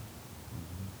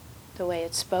 The way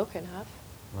it's spoken of.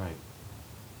 Right.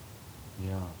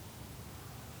 Yeah.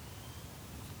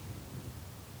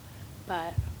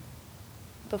 But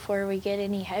before we get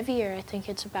any heavier, I think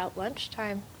it's about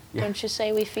lunchtime. Yeah. Don't you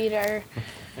say we feed our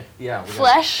Yeah.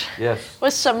 flesh Yes.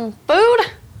 with some food?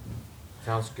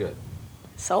 Sounds good.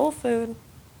 Soul food.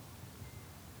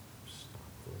 Stop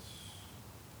this.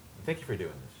 Thank you for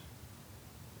doing this.